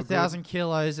be love under a good- 1,000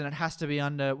 kilos, and it has to be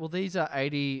under... Well, these are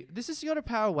 80... This has got a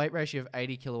power weight ratio of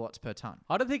 80 kilowatts per ton.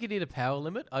 I don't think you need a power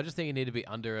limit. I just think you need to be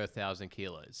under 1,000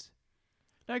 kilos.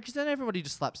 No, because then everybody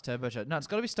just slaps turbocharged. No, it's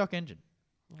got to be stock engine.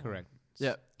 Correct.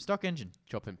 Yeah, stock engine.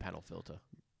 Drop in panel filter.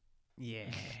 Yeah.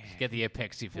 Get the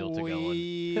Epexi filter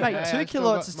going. Mate, 2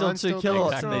 kilowatts is still 2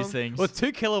 kilowatts in Exactly. these things. Well,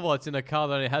 2 kilowatts in a car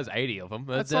that only has 80 of them.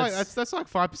 That's like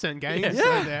 5% gains. Yeah.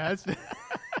 right there.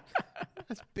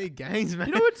 That's big gains, man.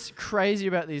 You know what's crazy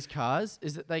about these cars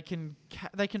is that they can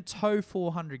tow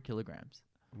 400 kilograms.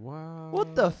 Wow.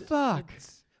 What the fuck?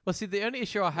 Well, see, the only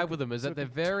issue I have with them is that they're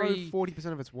very 40%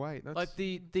 of its weight. That's like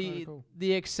the kinda cool.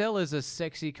 the Excel is a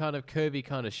sexy kind of curvy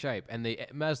kind of shape, and the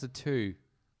Mazda 2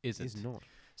 isn't. is not.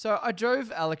 So I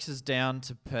drove Alex's down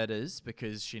to Perda's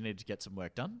because she needed to get some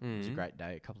work done. It was a Mhm. great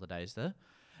day, a couple of days there.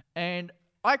 And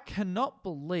I cannot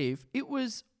believe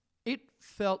it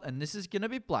felt, and this is going to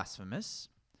be blasphemous,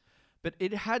 but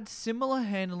it had similar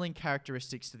handling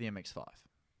characteristics to the MX-5.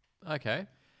 Okay.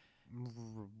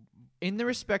 In the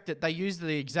respect that they use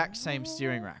the exact same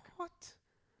steering rack. What?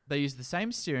 They use the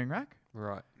same steering rack.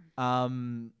 Right.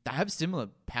 They have similar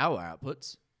power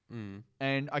outputs. Mm.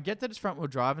 And I get that it's front wheel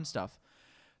drive and stuff.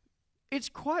 It's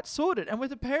quite sorted. And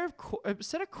with a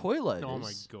set of coilovers. Oh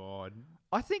my god.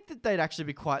 I think that they'd actually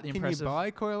be quite the Can impressive. you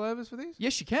buy coilovers for these?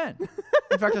 Yes, you can.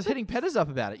 In fact, I was hitting Petters up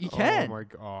about it. You can. Oh my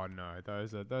god! Oh no,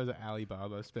 those are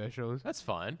Alibaba specials. That's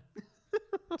fine.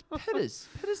 Petters.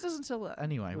 Petters doesn't sell that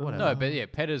anyway. Whatever. No, but yeah,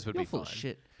 Petters would You're be full fine. of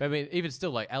shit. But I mean, even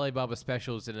still, like Alibaba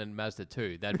specials and then Mazda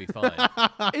 2, that'd be fine.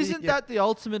 Isn't that the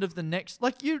ultimate of the next?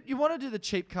 Like you want to do the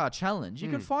cheap car challenge? You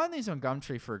can find these on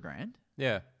Gumtree for $1,000.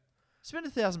 Yeah. Spend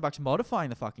 $1,000 modifying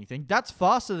the fucking thing. That's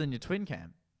faster than your twin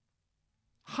cam.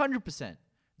 100%.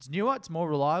 It's newer. It's more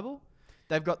reliable.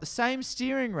 They've got the same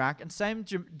steering rack and same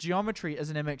geometry as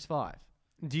an MX-5.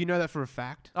 Do you know that for a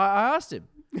fact? I asked him,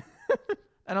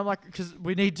 and I'm like, because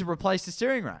we need to replace the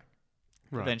steering rack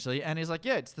Right. eventually, and he's like,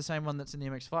 yeah, it's the same one that's in the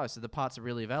MX-5, so the parts are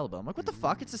really available. I'm like, what the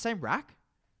fuck? It's the same rack.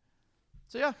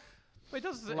 So yeah, But it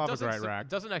doesn't, Love a great rack.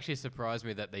 doesn't actually surprise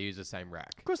me that they use the same rack.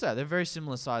 of course they are. They're very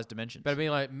similar size dimensions. But I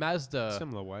mean, like Mazda.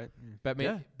 Similar weight. But I mean,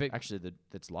 yeah, but actually,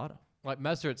 that's lighter. like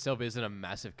Mazda itself isn't a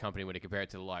massive company when you compare it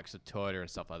to the likes of Toyota and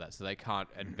stuff like that. So they can't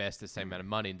invest the same amount of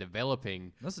money in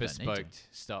developing Unless they don't need to. bespoke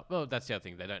stuff. Well, that's the other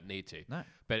thing. They don't need to. No.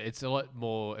 But it's a lot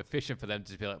more efficient for them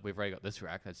to be like, we've already got this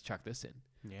rack. Let's chuck this in.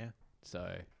 Yeah. So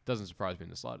it doesn't surprise me in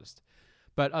the slightest.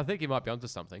 But I think you might be onto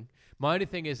something. My only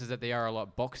thing is that they are a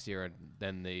lot boxier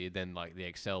than the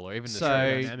Excel or even the So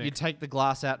aerodynamic. you take the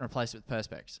glass out and replace it with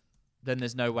Perspex. Then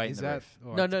there's no weight Is in the that? roof.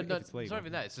 oh, No, if no, it's no. It's legal. not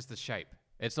even that. It's just the shape.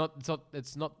 It's not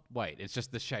weight. It's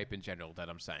just the shape in general that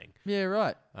I'm saying. Yeah,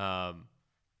 right.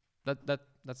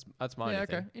 That's my Yeah, only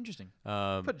okay, thing. interesting.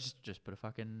 Um, But just put a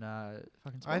fucking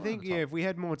spotlight I think on the top. if we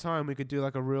had more time, we could do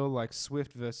like a real like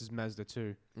Swift versus Mazda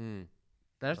 2.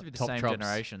 They have to be the Top same chops.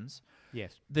 generations.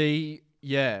 Yes.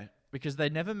 Because they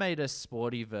never made a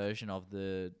sporty version of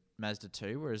the Mazda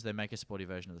 2, whereas they make a sporty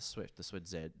version of the Swift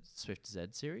Z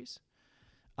series.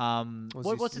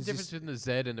 what's the difference between the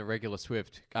Z and the regular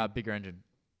Swift? Bigger engine.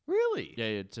 Really? Yeah,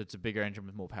 it's a bigger engine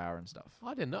with more power and stuff.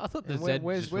 I didn't know. I thought the And Z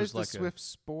where's just where's was the like Swift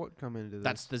Sport come into this?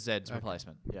 That's the Z's Okay.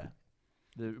 replacement. Yeah,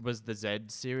 was the Z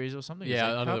series or something? Yeah, Z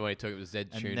I know Cup? the way he took it was Z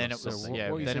And tune. then or it was- something. yeah,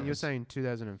 what then you're it saying? was- You're saying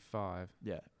 2005.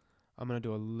 Yeah. I'm gonna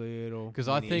do a little 'Cause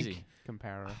I mini think-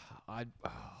 comparo.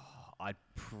 I'd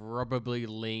probably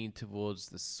lean towards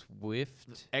the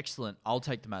Swift. Excellent. I'll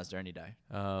take the Mazda any day.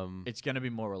 It's going to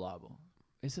be more reliable.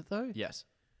 Is it though? Yes.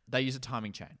 They use a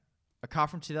timing chain. A car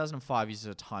from 2005 uses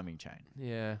a timing chain.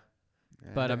 Yeah.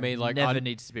 But I mean, like, Never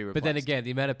needs to be replaced. But then again, the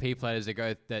amount of P-platers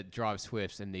that drive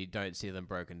Swifts and you don't see them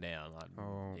broken down, like,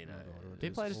 Oh, you know, my God.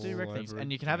 P-platers do all wreck things, over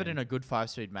and you can have it again. in a good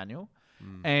 5-speed manual.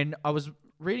 And I was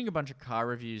reading a bunch of car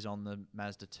reviews on the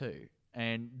Mazda 2,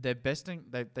 and they're besting.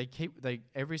 They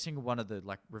every single one of the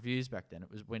like reviews back then, it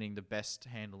was winning the best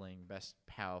handling, best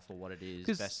power for what it is,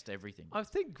 'Cause best everything I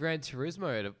think Gran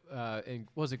Turismo,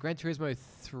 was it Gran Turismo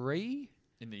 3?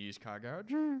 in the used car garage.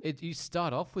 You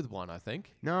start off with one, I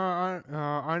think. No,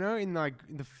 I know in like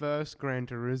the first Gran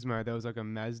Turismo there was like a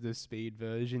Mazda Speed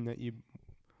version that you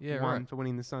won for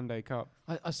winning the Sunday Cup.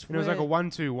 I And swear. it was like a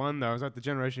 1-2-1 though. It was like the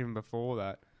generation even before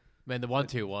that. Man, the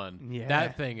 121. Yeah.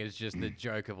 That thing is just the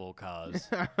joke of all cars.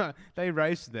 They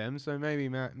raced them, so maybe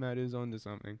Matt is onto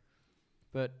something.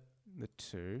 But The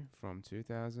 2 from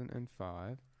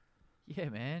 2005. Yeah,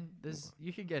 man.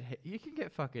 You can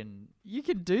get fucking. You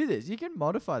can do this. You can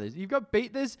modify this. You've got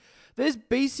there's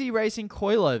BC Racing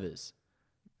coilovers.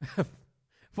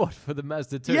 what, for the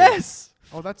Mazda 2? Yes.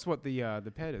 Oh, that's what the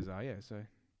Pettas are. Yeah, so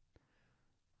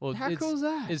Well, How cool is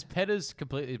that? Is Pettas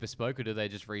completely bespoke, or do they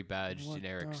just rebadge What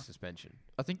generic the- suspension?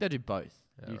 I think they do both.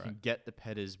 Yeah, You can right. get the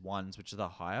Pettas ones, which are the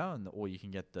higher, or you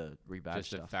can get the rebadged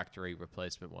Just the stuff. factory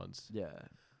replacement ones. Yeah.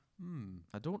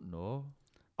 I don't know.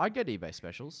 I'd get eBay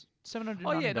specials. $790.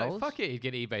 Oh yeah, no, fuck it. You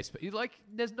get eBay.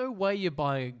 There's no way you're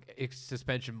buying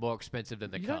suspension more expensive than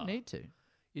the You car. don't need to.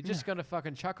 You're just gonna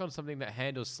fucking chuck on something that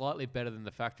handles slightly better than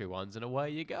the factory ones, and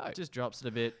away you go. It just drops it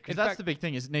a bit. In Because that's fact- the big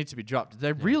thing, is it needs to be dropped.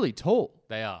 They're really tall.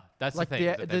 They are. That's Like the thing.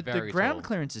 that they're the very ground tall.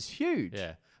 clearance is huge.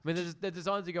 Yeah. I mean, they're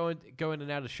designed to go in and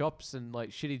out of shops and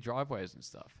like shitty driveways and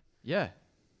stuff. Yeah.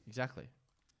 Exactly.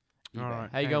 All right.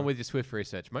 How you hang going on. with your Swift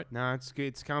research, mate? No, it's good.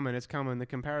 It's coming. It's coming. The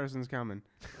comparison's coming.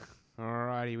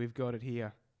 Alrighty, we've got it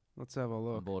here. Let's have a I'm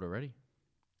look. bored already.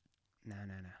 No.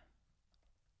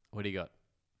 What do you got?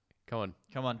 Come on.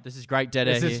 Come on. This is great dead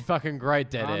air This here. is fucking great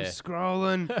dead I'm air.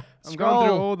 scrolling. I'm Scroll. going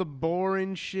through all the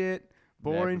boring shit.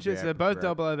 Boring Rap, shit. So they're rap, both rap.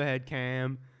 double overhead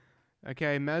cam.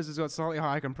 Okay, Mazda's got slightly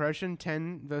higher compression,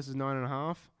 10 versus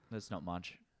 9.5. That's not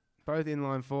much. Both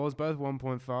inline fours, both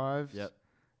 1.5. Yep.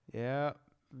 Yeah.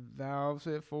 Valves,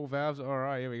 full valves. All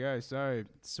right, here we go. So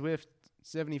Swift,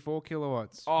 74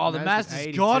 kilowatts. Oh, the Mazda's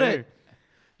Mazda's got it.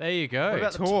 There you go. What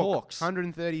about the torques?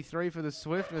 133 for the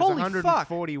Swift. There's Holy fuck.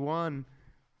 141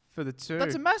 for the 2.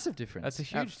 That's a massive difference. That's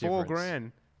a At huge $4 difference.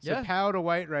 grand. So Yeah. power to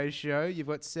weight ratio, you've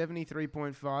got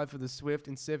 73.5 for the Swift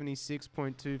and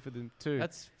 76.2 for the 2.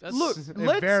 That's Look,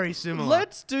 They're very similar.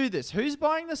 Let's do this. Who's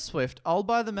buying the Swift? I'll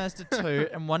buy the Mazda 2,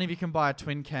 and one of you can buy a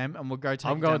twin cam, and we'll go take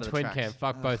I'm it down going to the twin tracks. cam.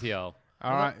 Fuck both of y'all.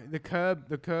 All right, the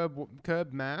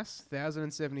curb mass,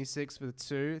 1,076 for the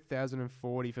 2,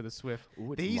 1,040 for the Swift.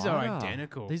 Ooh, it's These are lighter.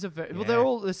 identical. These are very, well, Yeah. they're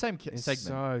all the same It's segment.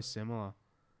 so similar.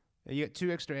 You get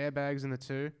 2 extra airbags in the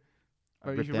 2.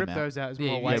 But rip you can them rip out. those out as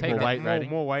Yeah, more you weight, take more weight rating.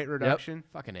 more weight reduction.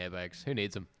 Fucking airbags. Who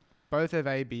needs them? Both have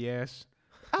ABS.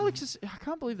 Alex is, I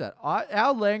can't believe that.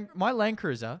 My Land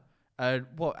Cruiser,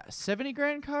 70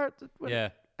 grand car Yeah.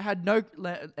 had no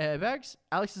airbags.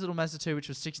 Alex's little Mazda 2, which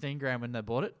was 16 grand when they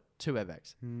bought it, 2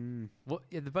 airbags. What?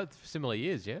 Yeah, they're both similar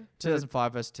years, yeah?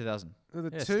 2005 versus 2000. The Yeah,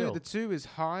 two, still. the 2 is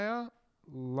higher,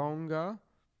 longer,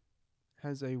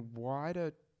 has a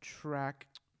wider track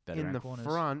Better in round the corners.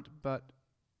 front, but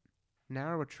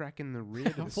narrower track in the rear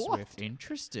to the What? Swift.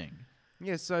 Interesting.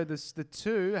 Yeah, so the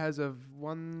 2 has a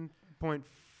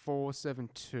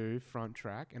 1.472 front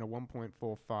track and a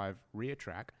 1.45 rear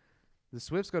track. The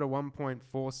Swift's got a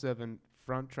 1.47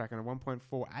 front track and a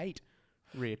 1.48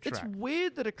 rear track. It's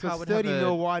weird that a So car it's would 30 have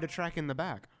mil wider track in the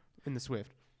back in the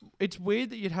Swift. It's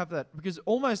weird that you'd have that because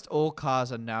almost all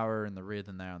cars are narrower in the rear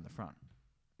than they are in the front.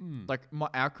 Like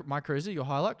my Cruiser, your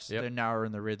Hilux, Yep. they're narrower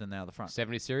in the rear than they are the front.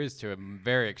 70 series to a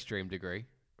very extreme degree.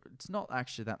 It's not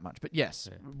actually that much, but yes,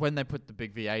 when they put the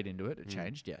big V8 into it, it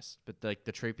changed. Yes, but like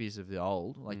the Troopies of the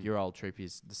old, like your old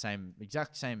Troopies, the same,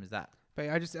 exact same as that. But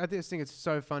I just think it's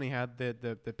so funny how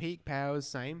the peak power is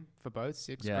same for both,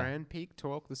 6 Yeah. grand. Peak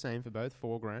torque the same for both,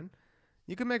 4 grand.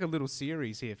 You could make a little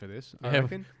series here for this, I Yeah,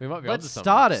 reckon. we might be Let's onto something.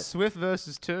 start it. Swift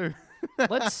versus 2.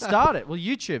 Let's start it. We'll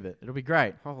YouTube it. It'll be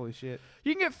great. Holy shit.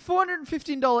 You can get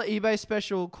 $415 eBay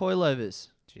special coilovers.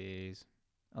 Jeez.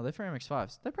 Oh, they're for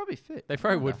MX-5s. They probably fit. They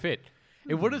probably would fit.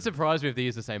 It wouldn't surprise me if they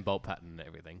used the same bolt pattern and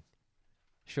everything.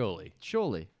 Surely.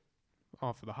 Surely.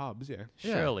 Oh, for the hubs, yeah.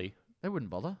 Yeah. Surely. They wouldn't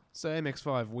bother. So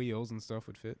MX-5 wheels and stuff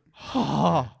would fit.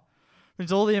 Oh,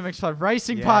 means all the MX-5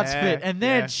 racing parts Yeah, fit, and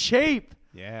they're yeah. cheap.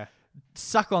 Yeah.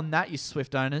 Suck on that, you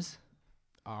Swift owners.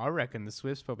 I reckon the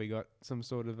Swift's probably got some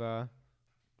sort of...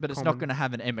 But it's not Common. going to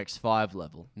have an MX-5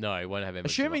 level. No, it won't have MX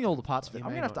Assuming all the parts fit. You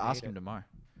I'm may going to have to not ask need him it. tomorrow.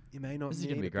 You may not This is need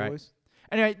gonna be it, great. boys.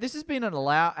 Anyway, this has been an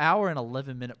hour and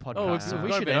 11-minute podcast. Oh, so we've we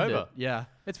got a should bit end over. it. Yeah.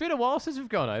 It's been a while since we've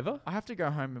gone over. I have to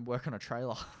go home and work on a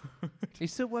trailer. You're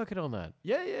still working on that.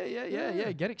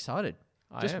 Yeah. Get excited.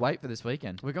 I Just am. wait for this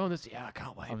weekend. We're going this. Yeah, I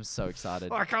can't wait. I'm so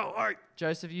excited. I can't wait.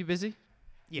 Joseph, you busy?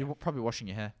 Yeah. You're probably washing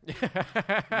your hair.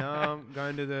 No, I'm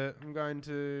going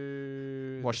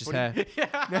to Wash his footy- hair.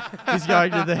 He's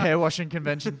going to the hair washing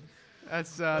convention.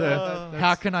 That's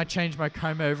How can I change my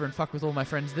comb over and fuck with all my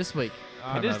friends this week?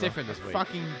 It is different this week.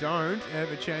 Fucking don't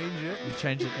ever change it. You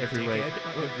change it every week.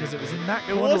 Dickhead. Because it was in that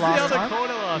It corner was the last other time.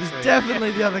 corner It last was week.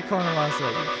 definitely the other corner last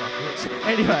week.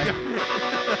 Anyway.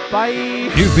 Bye.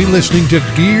 You've been listening to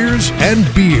Gears and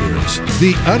Beers,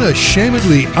 the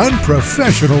unashamedly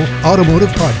unprofessional automotive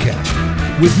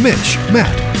podcast with Mitch,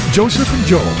 Matt, Joseph, and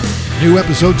Joel. New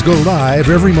episodes go live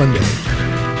every Monday.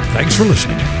 Thanks for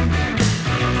listening.